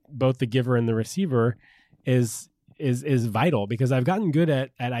for both the giver and the receiver, is vital, because I've gotten good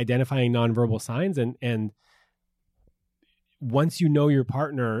at identifying nonverbal signs, and once you know your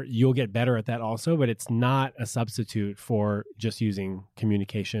partner, you'll get better at that also, but it's not a substitute for just using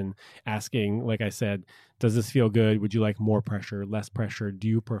communication, asking, like I said, does this feel good? Would you like more pressure, less pressure? Do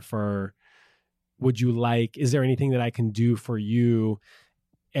you prefer? Would you like, is there anything that I can do for you?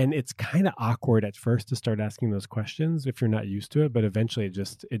 And it's kind of awkward at first to start asking those questions if you're not used to it, but eventually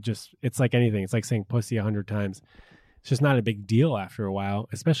it's like anything. It's like saying pussy 100 times. It's just not a big deal after a while,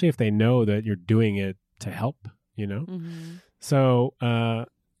 especially if they know that you're doing it to help, you know? So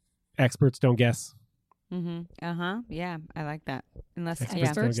experts don't guess. Yeah, I like that. Unless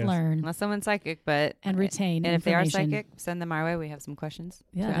experts learn. Unless someone's psychic, and retain. And if they are psychic, send them our way. We have some questions.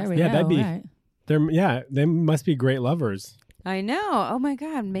 Yeah, there we go. That'd be... Right. They must be great lovers. I know. Oh my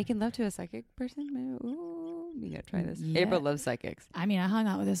God, making love to a psychic person. Ooh, you gotta try this. Yeah. April loves psychics. I mean, I hung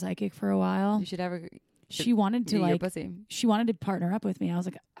out with a psychic for a while. You should have her. She wanted to she wanted to partner up with me. I was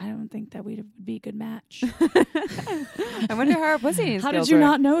like, I don't think that we'd be a good match. I wonder how her pussy is. How did you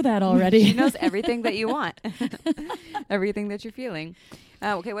not know that already? She knows everything that you want, everything that you're feeling.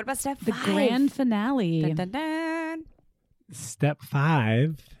 Okay, what about step 5? The grand finale. Dun, dun, dun. Step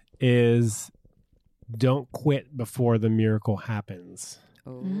 5 is don't quit before the miracle happens.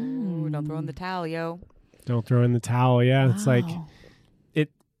 Oh, don't throw in the towel, yo. Don't throw in the towel. Yeah. Wow. It's like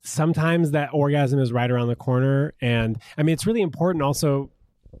sometimes that orgasm is right around the corner. And I mean, it's really important also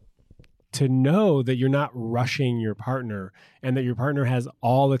to know that you're not rushing your partner, and that your partner has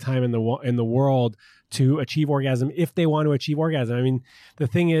all the time in the world to achieve orgasm if they want to achieve orgasm. I mean, the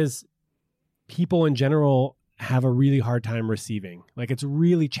thing is, people in general have a really hard time receiving. Like it's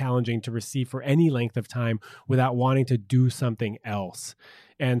really challenging to receive for any length of time without wanting to do something else.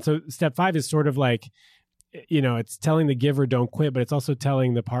 And so step 5 is sort of like, you know, it's telling the giver don't quit, but it's also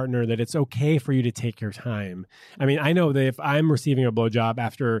telling the partner that it's okay for you to take your time. I mean, I know that if I'm receiving a blowjob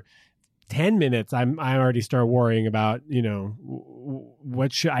after 10 minutes, I already start worrying about, you know,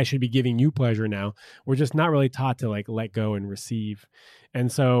 I should be giving you pleasure now. We're just not really taught to like let go and receive.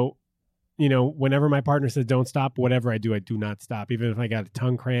 And so, you know, whenever my partner says don't stop, whatever I do not stop. Even if I got a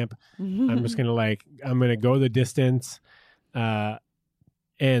tongue cramp, I'm just gonna I'm gonna go the distance, and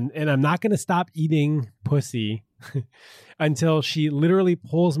I'm not gonna stop eating pussy until she literally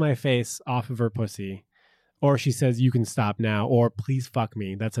pulls my face off of her pussy, or she says you can stop now, or please fuck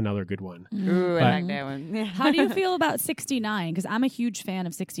me. That's another good one. Ooh, I like that one. How do you feel about 69? Because I'm a huge fan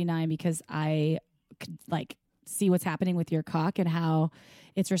of 69 because I could like see what's happening with your cock and how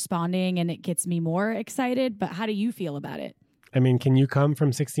it's responding, and it gets me more excited. But how do you feel about it? I mean, can you come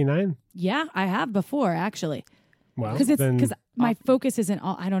from 69? Yeah, I have before actually. Well, because my focus isn't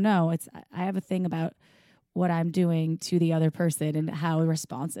all. I don't know. I have a thing about what I'm doing to the other person and how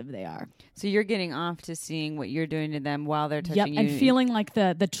responsive they are. So you're getting off to seeing what you're doing to them while they're touching you. And feeling like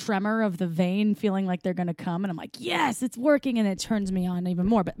the tremor of the vein, feeling like they're going to come. And I'm like, yes, it's working. And it turns me on even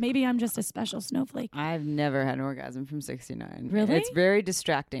more. But maybe I'm just a special snowflake. I've never had an orgasm from 69. Really? It's very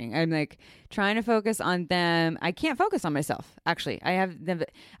distracting. I'm like trying to focus on them. I can't focus on myself, actually.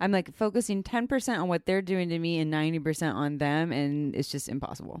 I'm like focusing 10% on what they're doing to me and 90% on them. And it's just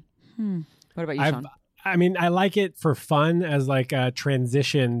impossible. What about you, Sean? I mean, I like it for fun as like a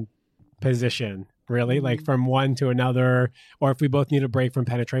transition position, really, like from one to another, or if we both need a break from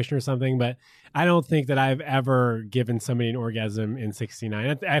penetration or something. But I don't think that I've ever given somebody an orgasm in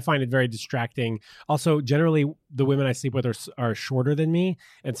 69. I find it very distracting. Also, generally, the women I sleep with are shorter than me.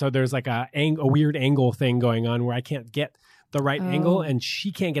 And so there's like a weird angle thing going on where I can't get the right angle and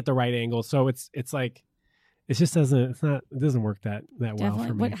she can't get the right angle. So it's like, it doesn't work that well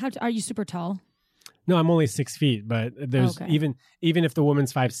for me. Are you super tall? No, I'm only 6 feet, but there's even if the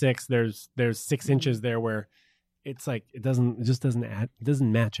woman's 5'6", there's 6 inches there where it's like it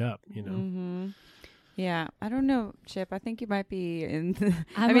doesn't match up, you know. Mm-hmm. Yeah, I don't know, Chip. I think you might be in.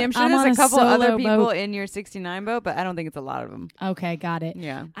 I'm sure there's a couple other people in your 69 boat, but I don't think it's a lot of them. Okay, got it.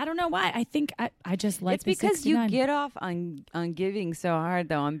 Yeah, I don't know why. I think I just like. It's because you get off on giving so hard,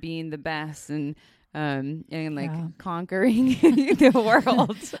 though, on being the best and conquering the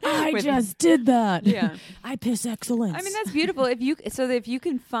world. I just did that. Yeah, I piss excellence. I mean, that's beautiful. If you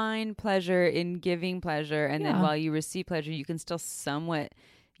can find pleasure in giving pleasure, and then while you receive pleasure, you can still somewhat,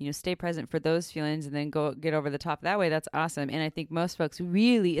 stay present for those feelings, and then go get over the top that way. That's awesome. And I think most folks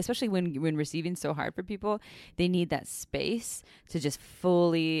really, especially when receiving so hard for people, they need that space to just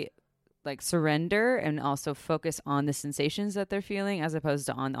fully like surrender and also focus on the sensations that they're feeling as opposed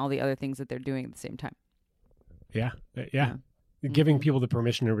to on all the other things that they're doing at the same time. Yeah. Giving people the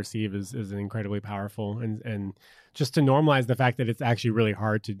permission to receive is incredibly powerful, and just to normalize the fact that it's actually really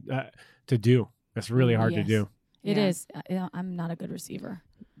hard to do. It's really hard to do. It is. I'm not a good receiver.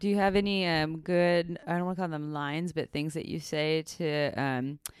 Do you have any good, I don't want to call them lines, but things that you say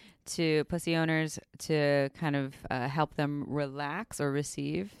to pussy owners to kind of help them relax or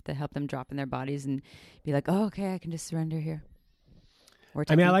receive, to help them drop in their bodies and be like, oh, okay, I can just surrender here?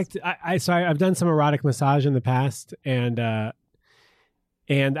 I mean, I've done some erotic massage in the past, and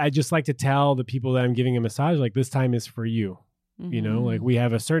I just like to tell the people that I'm giving a massage, like, this time is for you. Mm-hmm. Like, we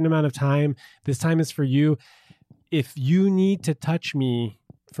have a certain amount of time. This time is for you. If you need to touch me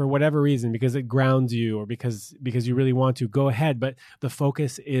for whatever reason, because it grounds you or because you really want to, go ahead. But the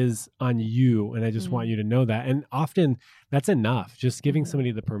focus is on you. And I just want you to know that. And often that's enough. Just giving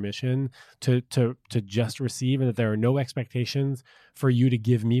somebody the permission to just receive, and that there are no expectations for you to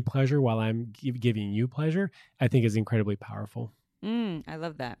give me pleasure while I'm giving you pleasure, I think is incredibly powerful. I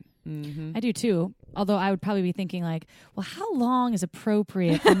love that. Mm-hmm. I do too. Although I would probably be thinking like, well, how long is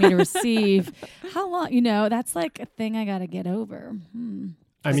appropriate for me to receive? How long, that's like a thing I got to get over.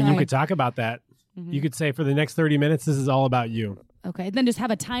 I mean, you could talk about that. Mm-hmm. You could say for the next 30 minutes, this is all about you. Okay. Then just have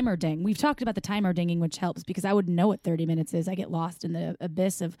a timer ding. We've talked about the timer dinging, which helps because I wouldn't know what 30 minutes is. I get lost in the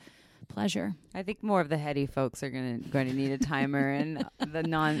abyss of pleasure. I think more of the heady folks are going to need a timer, and the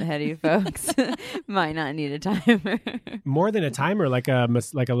non-heady folks might not need a timer. More than a timer, like a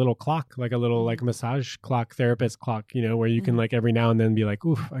little clock, like a little like massage clock, therapist clock, where you can like every now and then be like,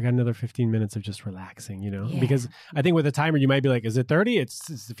 oof, I got another 15 minutes of just relaxing, Yeah. Because I think with a timer you might be like, is it 30? It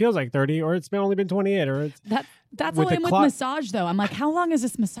feels like 30, or it's only been 28, or it's That's how I am with massage, though. I'm like, how long is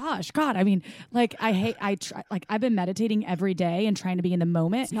this massage? God, I mean, like, I've been meditating every day and trying to be in the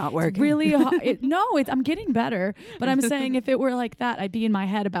moment. It's not working. really I'm getting better. But I'm saying if it were like that, I'd be in my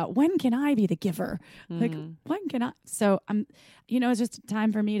head about when can I be the giver? Like, when can I? So I'm, it's just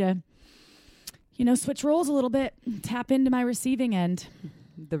time for me to, switch roles a little bit, tap into my receiving end.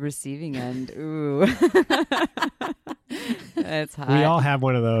 The receiving end. Ooh. That's hot. We all have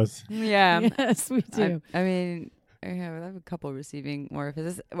one of those. Yeah. Yes, we do. I mean, I have a couple receiving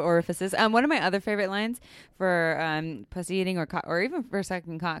orifices. One of my other favorite lines for pussy eating or even for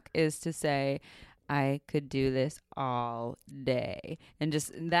sucking cock is to say, I could do this all day. And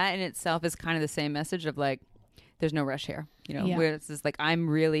just that in itself is kind of the same message of like, there's no rush here, where it's just like, I'm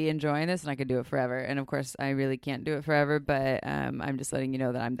really enjoying this and I could do it forever. And of course I really can't do it forever, but I'm just letting you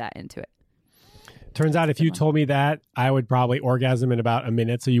know that I'm that into it. Turns out if you told me that, I would probably orgasm in about a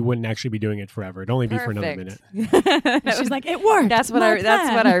minute, so you wouldn't actually be doing it forever. It'd only be for another minute. She's like, it worked. That's what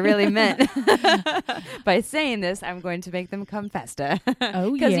I really meant. By saying this, I'm going to make them come faster.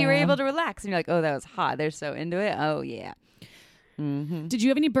 Oh, Because you were able to relax and you're like, oh, that was hot. They're so into it. Oh, yeah. Mm-hmm. Did you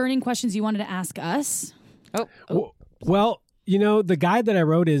have any burning questions you wanted to ask us? Oh. Well, the guide that I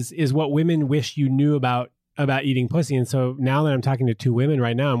wrote is what women wish you knew about eating pussy. And so now that I'm talking to two women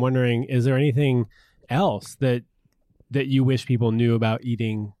right now, I'm wondering, is there anything else that you wish people knew about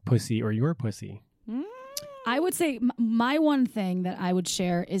eating pussy or your pussy? I would say my one thing that I would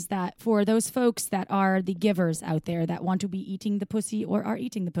share is that for those folks that are the givers out there that want to be eating the pussy or are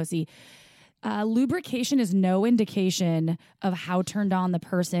eating the pussy, lubrication is no indication of how turned on the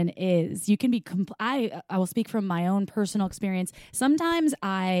person is. You can be. I will speak from my own personal experience. Sometimes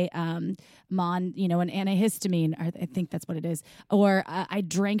I an antihistamine. I think that's what it is. Or I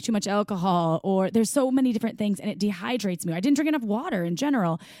drank too much alcohol. Or there's so many different things, and it dehydrates me. I didn't drink enough water in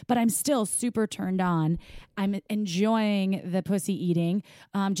general, but I'm still super turned on. I'm enjoying the pussy eating.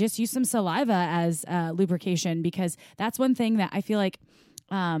 Just use some saliva as lubrication, because that's one thing that I feel like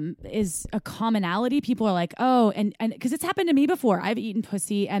is a commonality. People are like, oh, and because it's happened to me before. I've eaten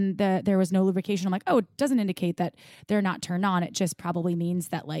pussy and there was no lubrication. I'm like, oh, it doesn't indicate that they're not turned on. It just probably means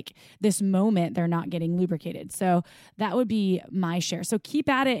that like this moment they're not getting lubricated. So that would be my share. So keep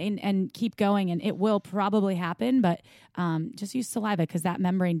at it and keep going, and it will probably happen, but just use saliva, because that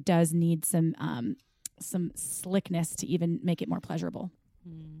membrane does need some slickness to even make it more pleasurable.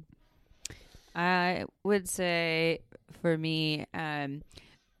 I would say for me,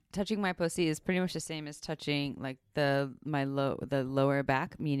 touching my pussy is pretty much the same as touching like the lower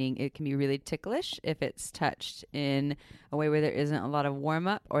back, meaning it can be really ticklish if it's touched in a way where there isn't a lot of warm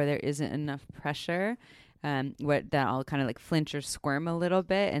up or there isn't enough pressure. That I'll kind of like flinch or squirm a little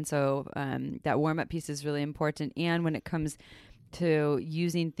bit, and so that warm up piece is really important. And when it comes to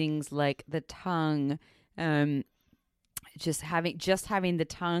using things like the tongue, just having the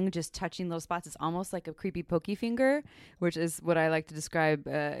tongue just touching those spots, it's almost like a creepy pokey finger, which is what I like to describe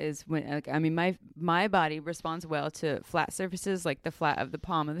is when my body responds well to flat surfaces, like the flat of the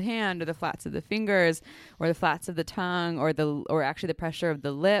palm of the hand or the flats of the fingers or the flats of the tongue or actually the pressure of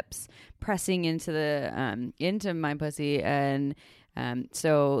the lips pressing into the into my pussy. And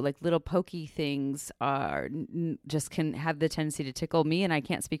so like little pokey things just can have the tendency to tickle me, and I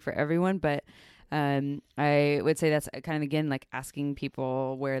can't speak for everyone, but I would say that's kind of, again, like asking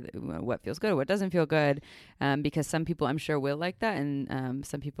people what feels good, what doesn't feel good, because some people I'm sure will like that, and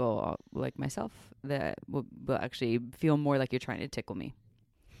some people like myself that will actually feel more like you're trying to tickle me.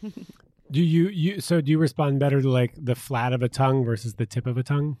 Do you respond better to like the flat of a tongue versus the tip of a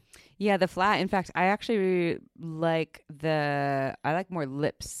tongue? Yeah, the flat. In fact, I actually like more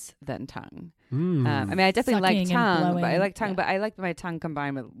lips than tongue. I mean, I definitely Sucking like tongue, but I like tongue, yeah. but I like my tongue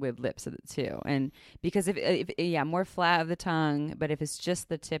combined with lips too. And because if more flat of the tongue, but if it's just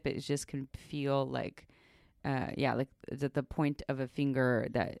the tip, it just can feel like, like the point of a finger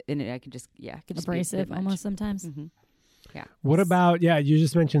that in it, I can just abrasive almost sometimes. Mm-hmm. Yeah. What about, you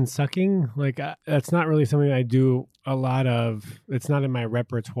just mentioned sucking. Like that's not really something I do a lot of. It's not in my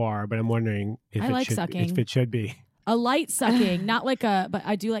repertoire, but I'm wondering if it should be. A light sucking, not like but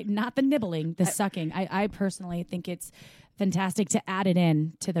I do like not the nibbling, the sucking. I personally think it's fantastic to add it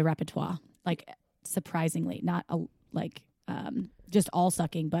in to the repertoire. Like surprisingly, not just all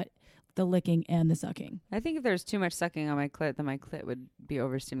sucking, but the licking and the sucking. I think if there's too much sucking on my clit, then my clit would be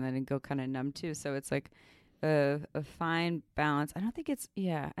overstimulated and go kind of numb too. So it's like a fine balance. I don't think it's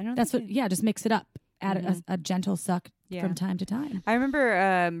just mix it up. Add a gentle suck from time to time. I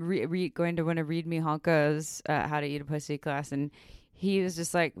remember going to one of Reed Mihalko's How to Eat a Pussy class, and he was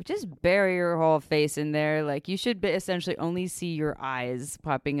just like, just bury your whole face in there. Like, you should essentially only see your eyes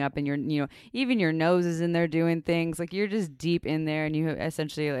popping up, and even your nose is in there doing things. Like, you're just deep in there, and you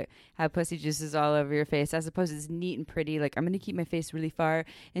essentially like have pussy juices all over your face, as opposed to it's neat and pretty. Like, I'm going to keep my face really far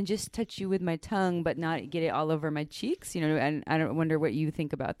and just touch you with my tongue, but not get it all over my cheeks. And I don't wonder what you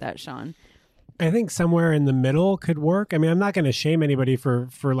think about that, Sean. I think somewhere in the middle could work. I mean, I'm not going to shame anybody for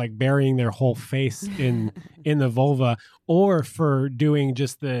like burying their whole face in the vulva, or for doing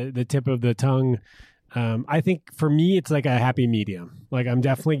just the tip of the tongue. I think for me, it's like a happy medium. Like, I'm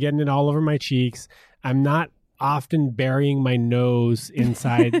definitely getting it all over my cheeks. I'm not often burying my nose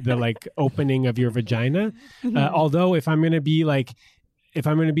inside the like opening of your vagina. Although if I'm going to be like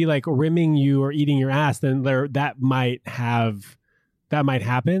rimming you or eating your ass, then that might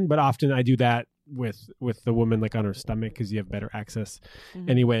happen. But often I do that with the woman like on her stomach, because you have better access.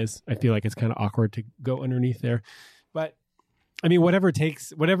 Anyways, I feel like it's kind of awkward to go underneath there. But I mean, whatever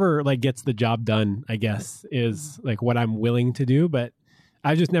like gets the job done, I guess, is like what I'm willing to do. But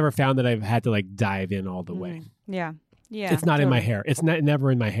I've just never found that I've had to like dive in all the way. Yeah. Yeah. It's not in my hair. It's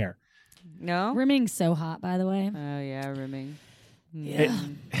never in my hair. No? Rimming's so hot, by the way. Oh, yeah, rimming. Yeah.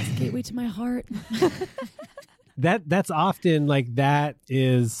 It's a gateway to my heart. That's often like, that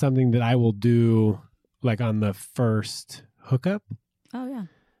is something that I will do like on the first hookup. Oh, yeah.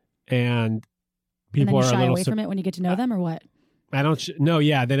 And and then people you are a shy little away from it when you get to know them, or what? I don't no,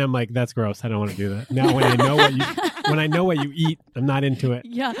 yeah, then I'm like, that's gross. I don't want to do that. Now when I know what you eat, I'm not into it.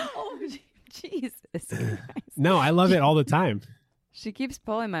 Yeah. Oh, Jesus Christ. No, I love it all the time. She keeps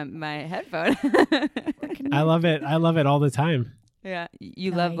pulling my headphone. I love it all the time. Yeah.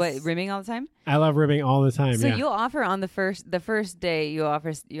 You love what, Nice. rimming all the time? I love rimming all the time. So yeah. you'll offer on the first day, you'll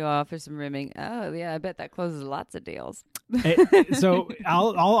offer some rimming. Oh, yeah, I bet that closes lots of deals. So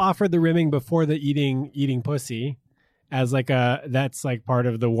I'll offer the rimming before the eating pussy, as like that's like part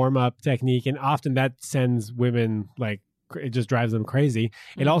of the warm up technique, and often that sends women like, it just drives them crazy.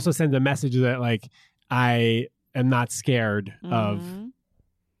 It also sends a message that like, I am not scared of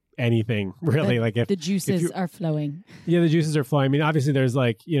anything, really. Like, if the juices are flowing. Yeah, the juices are flowing. I mean, obviously there's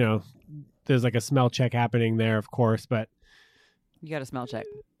like, there's like a smell check happening there, of course, but You got a smell check.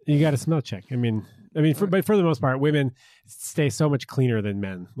 you got a smell check. But for the most part, women stay so much cleaner than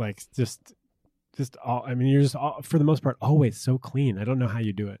men. Like, just all, you're just all, for the most part, always so clean. I don't know how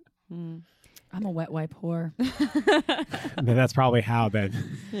you do it. I'm a wet wipe whore. But that's probably how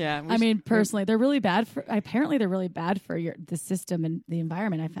then. Yeah. Personally, they're really bad for the system and the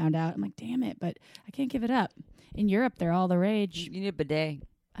environment. I found out. I'm like, damn it, but I can't give it up. In Europe, they're all the rage. You need a bidet.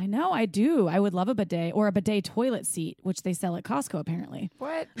 I know, I do. I would love a bidet, or a bidet toilet seat, which they sell at Costco apparently.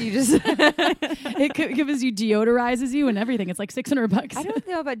 What? You just It gives you, deodorizes you and everything. It's like $600. I don't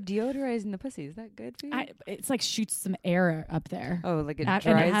know about deodorizing the pussy. Is that good for you? It's like shoots some air up there. Oh, like it and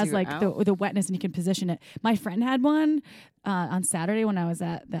dries it has you like out? the wetness, and you can position it. My friend had one on Saturday when I was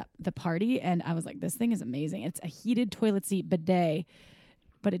at the party, and I was like, this thing is amazing. It's a heated toilet seat bidet,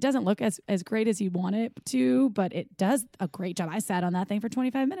 but it doesn't look as great as you want it to, but it does a great job. I sat on that thing for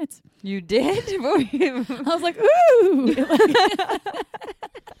 25 minutes. You did? I was like, ooh.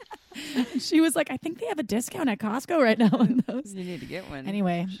 She was like, I think they have a discount at Costco right now on those. You need to get one.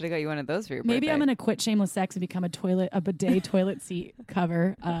 Anyway. Should have got you one of those for your Maybe birthday. I'm going to quit shameless sex and become a bidet toilet seat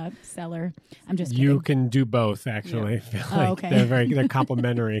cover seller. I'm just kidding. You can do both, actually. I feel like okay. they're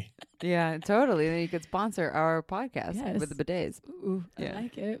complementary. Yeah, totally. Then you could sponsor our podcast Yes. with the bidets. Ooh, Yeah. I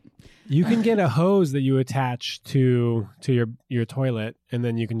like it. You can get a hose that you attach to your toilet, and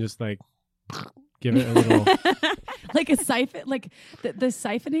then you can just like give it a little. Like a siphon, like the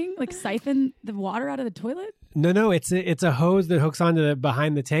siphoning, like siphon the water out of the toilet. No, it's a hose that hooks onto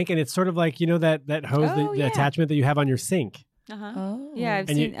behind the tank, and it's sort of like, that hose, Oh, the yeah. attachment that you have on your sink. Uh-huh. Oh, Yeah,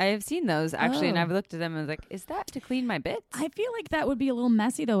 I have seen those actually, and Oh. I've looked at them and was like, is that to clean my bits? I feel like that would be a little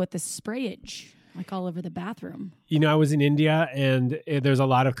messy though with the sprayage, like all over the bathroom. I was in India, and there's a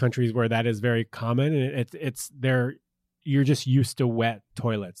lot of countries where that is very common, and you're just used to wet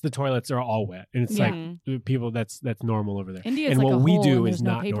toilets. The toilets are all wet, and it's Yeah. like people that's normal over there. India's and like what a we hole do and is there's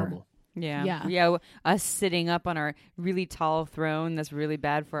no not paper. normal. Yeah. Yeah. Us sitting up on our really tall throne that's really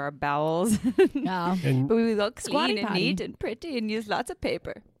bad for our bowels. Yeah. And But we look Squatty clean and potty. neat and pretty and use lots of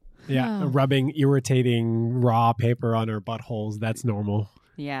paper. yeah, Oh. rubbing irritating raw paper on our buttholes, that's normal.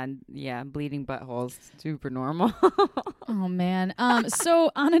 Yeah, bleeding buttholes, super normal. Oh man. So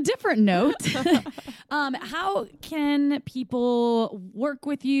on a different note, how can people work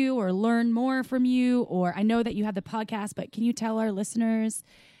with you or learn more from you? Or I know that you have the podcast, but can you tell our listeners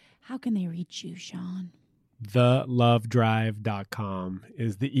how can they reach you, Sean? thelovedrive.com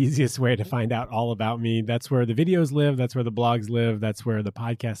is the easiest way to find out all about me. That's where the videos live. That's where the blogs live. That's where the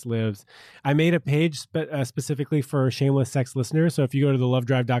podcast lives. I made a page specifically for shameless sex listeners. So if you go to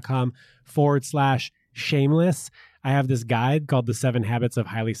thelovedrive.com/shameless, I have this guide called The 7 Habits of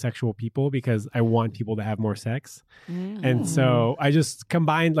Highly Sexual People because I want people to have more sex. And so I just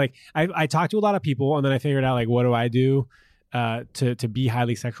combined, like, I talked to a lot of people and then I figured out, like, what do I do to be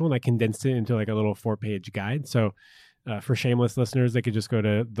highly sexual? And I condensed it into like a little 4-page guide. So for shameless listeners, they could just go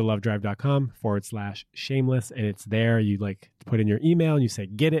to thelovedrive.com/shameless and it's there. You like put in your email and you say,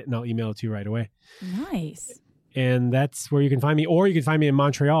 get it, and I'll email it to you right away. Nice. And that's where you can find me. Or you can find me in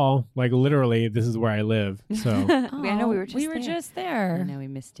Montreal. Like literally, this is where I live. So I know we were just there. I know we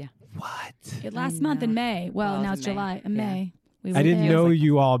missed you. what? Last month in May. Well, now it's July. In May. We I didn't know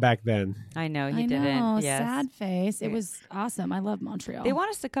you all back then. I know I didn't. know, Yes. sad face. It was awesome. I love Montreal. They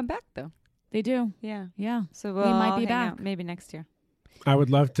want us to come back though. They do. Yeah. Yeah. So We might be hang back. out maybe next year. I would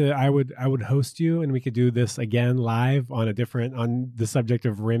love to. I would host you, and we could do this again live on the subject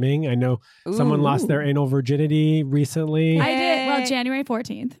of rimming. I know someone lost their anal virginity recently. I did. Well, January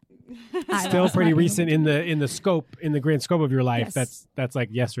 14th. Still pretty recent in the grand scope of your life. Yes. That's like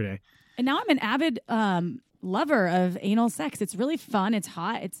yesterday. And now I'm an avid lover of anal sex. It's really fun. It's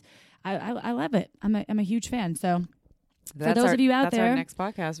hot. I love it. I'm a huge fan. So for those of you out that's there, our next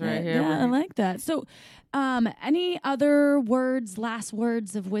podcast right here. Yeah, I like that. So, any other last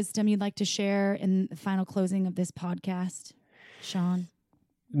words of wisdom you'd like to share in the final closing of this podcast, Sean?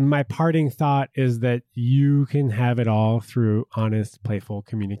 My parting thought is that you can have it all through honest, playful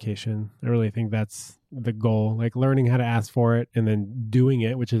communication. I really think that's the goal. Like learning how to ask for it and then doing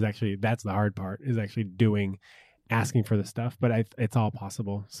it, which is actually, that's the hard part, is actually asking for the stuff. But it's all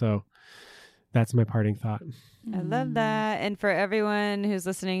possible. So that's my parting thought. I love that. And for everyone who's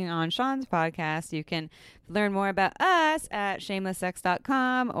listening on Sean's podcast, you can learn more about us at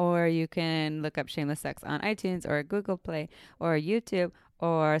shamelesssex.com, or you can look up Shameless Sex on iTunes or Google Play or YouTube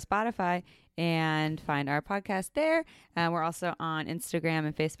or Spotify and find our podcast there. We're also on Instagram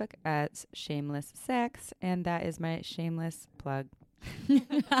and Facebook as Shameless Sex, and that is my shameless plug.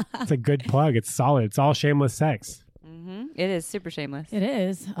 It's a good plug. It's solid. It's all shameless sex. It is super shameless. It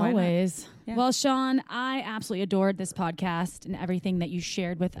is, always. Yeah. Well, Sean, I absolutely adored this podcast and everything that you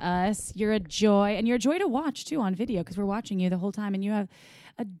shared with us. You're a joy, and you're a joy to watch, too, on video, because we're watching you the whole time, and you have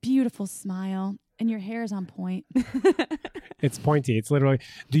a beautiful smile, and your hair is on point. It's pointy. It's literally,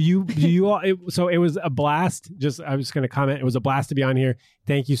 do you all, so it was a blast. I was going to comment. It was a blast to be on here.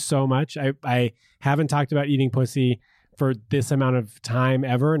 Thank you so much. I haven't talked about eating pussy for this amount of time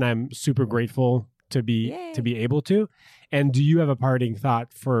ever, and I'm super grateful to be able to. And do you have a parting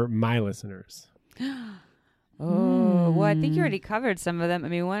thought for my listeners? Well, I think you already covered some of them. I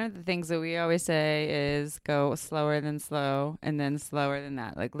mean, one of the things that we always say is go slower than slow and then slower than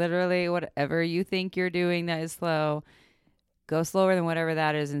that. Like literally whatever you think you're doing that is slow, go slower than whatever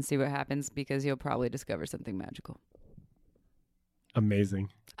that is and see what happens, because you'll probably discover something magical. Amazing.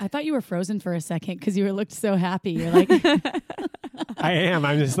 I thought you were frozen for a second because you looked so happy. You're like... I am.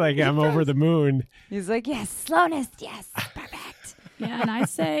 I'm just like, I'm over the moon. He's like, yes, slowness. Yes, perfect. Yeah, and I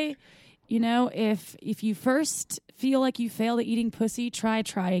say, you know, if you first feel like you failed at eating pussy, try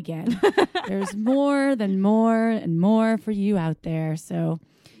again. There's more than more and more for you out there, so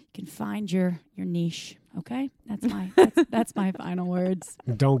you can find your niche. Okay, that's my final words.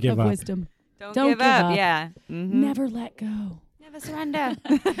 Don't give of up. Wisdom. Don't give up. Yeah. Mm-hmm. Never let go. Never surrender.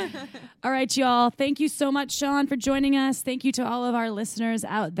 All right, y'all. Thank you so much, Sean, for joining us. Thank you to all of our listeners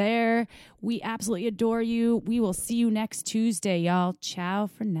out there. We absolutely adore you. We will see you next Tuesday, y'all. Ciao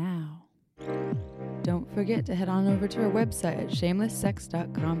for now. Don't forget to head on over to our website at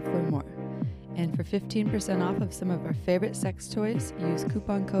shamelesssex.com for more. And for 15% off of some of our favorite sex toys, use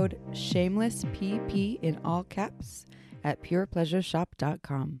coupon code SHAMELESSPP in all caps at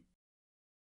purepleasureshop.com.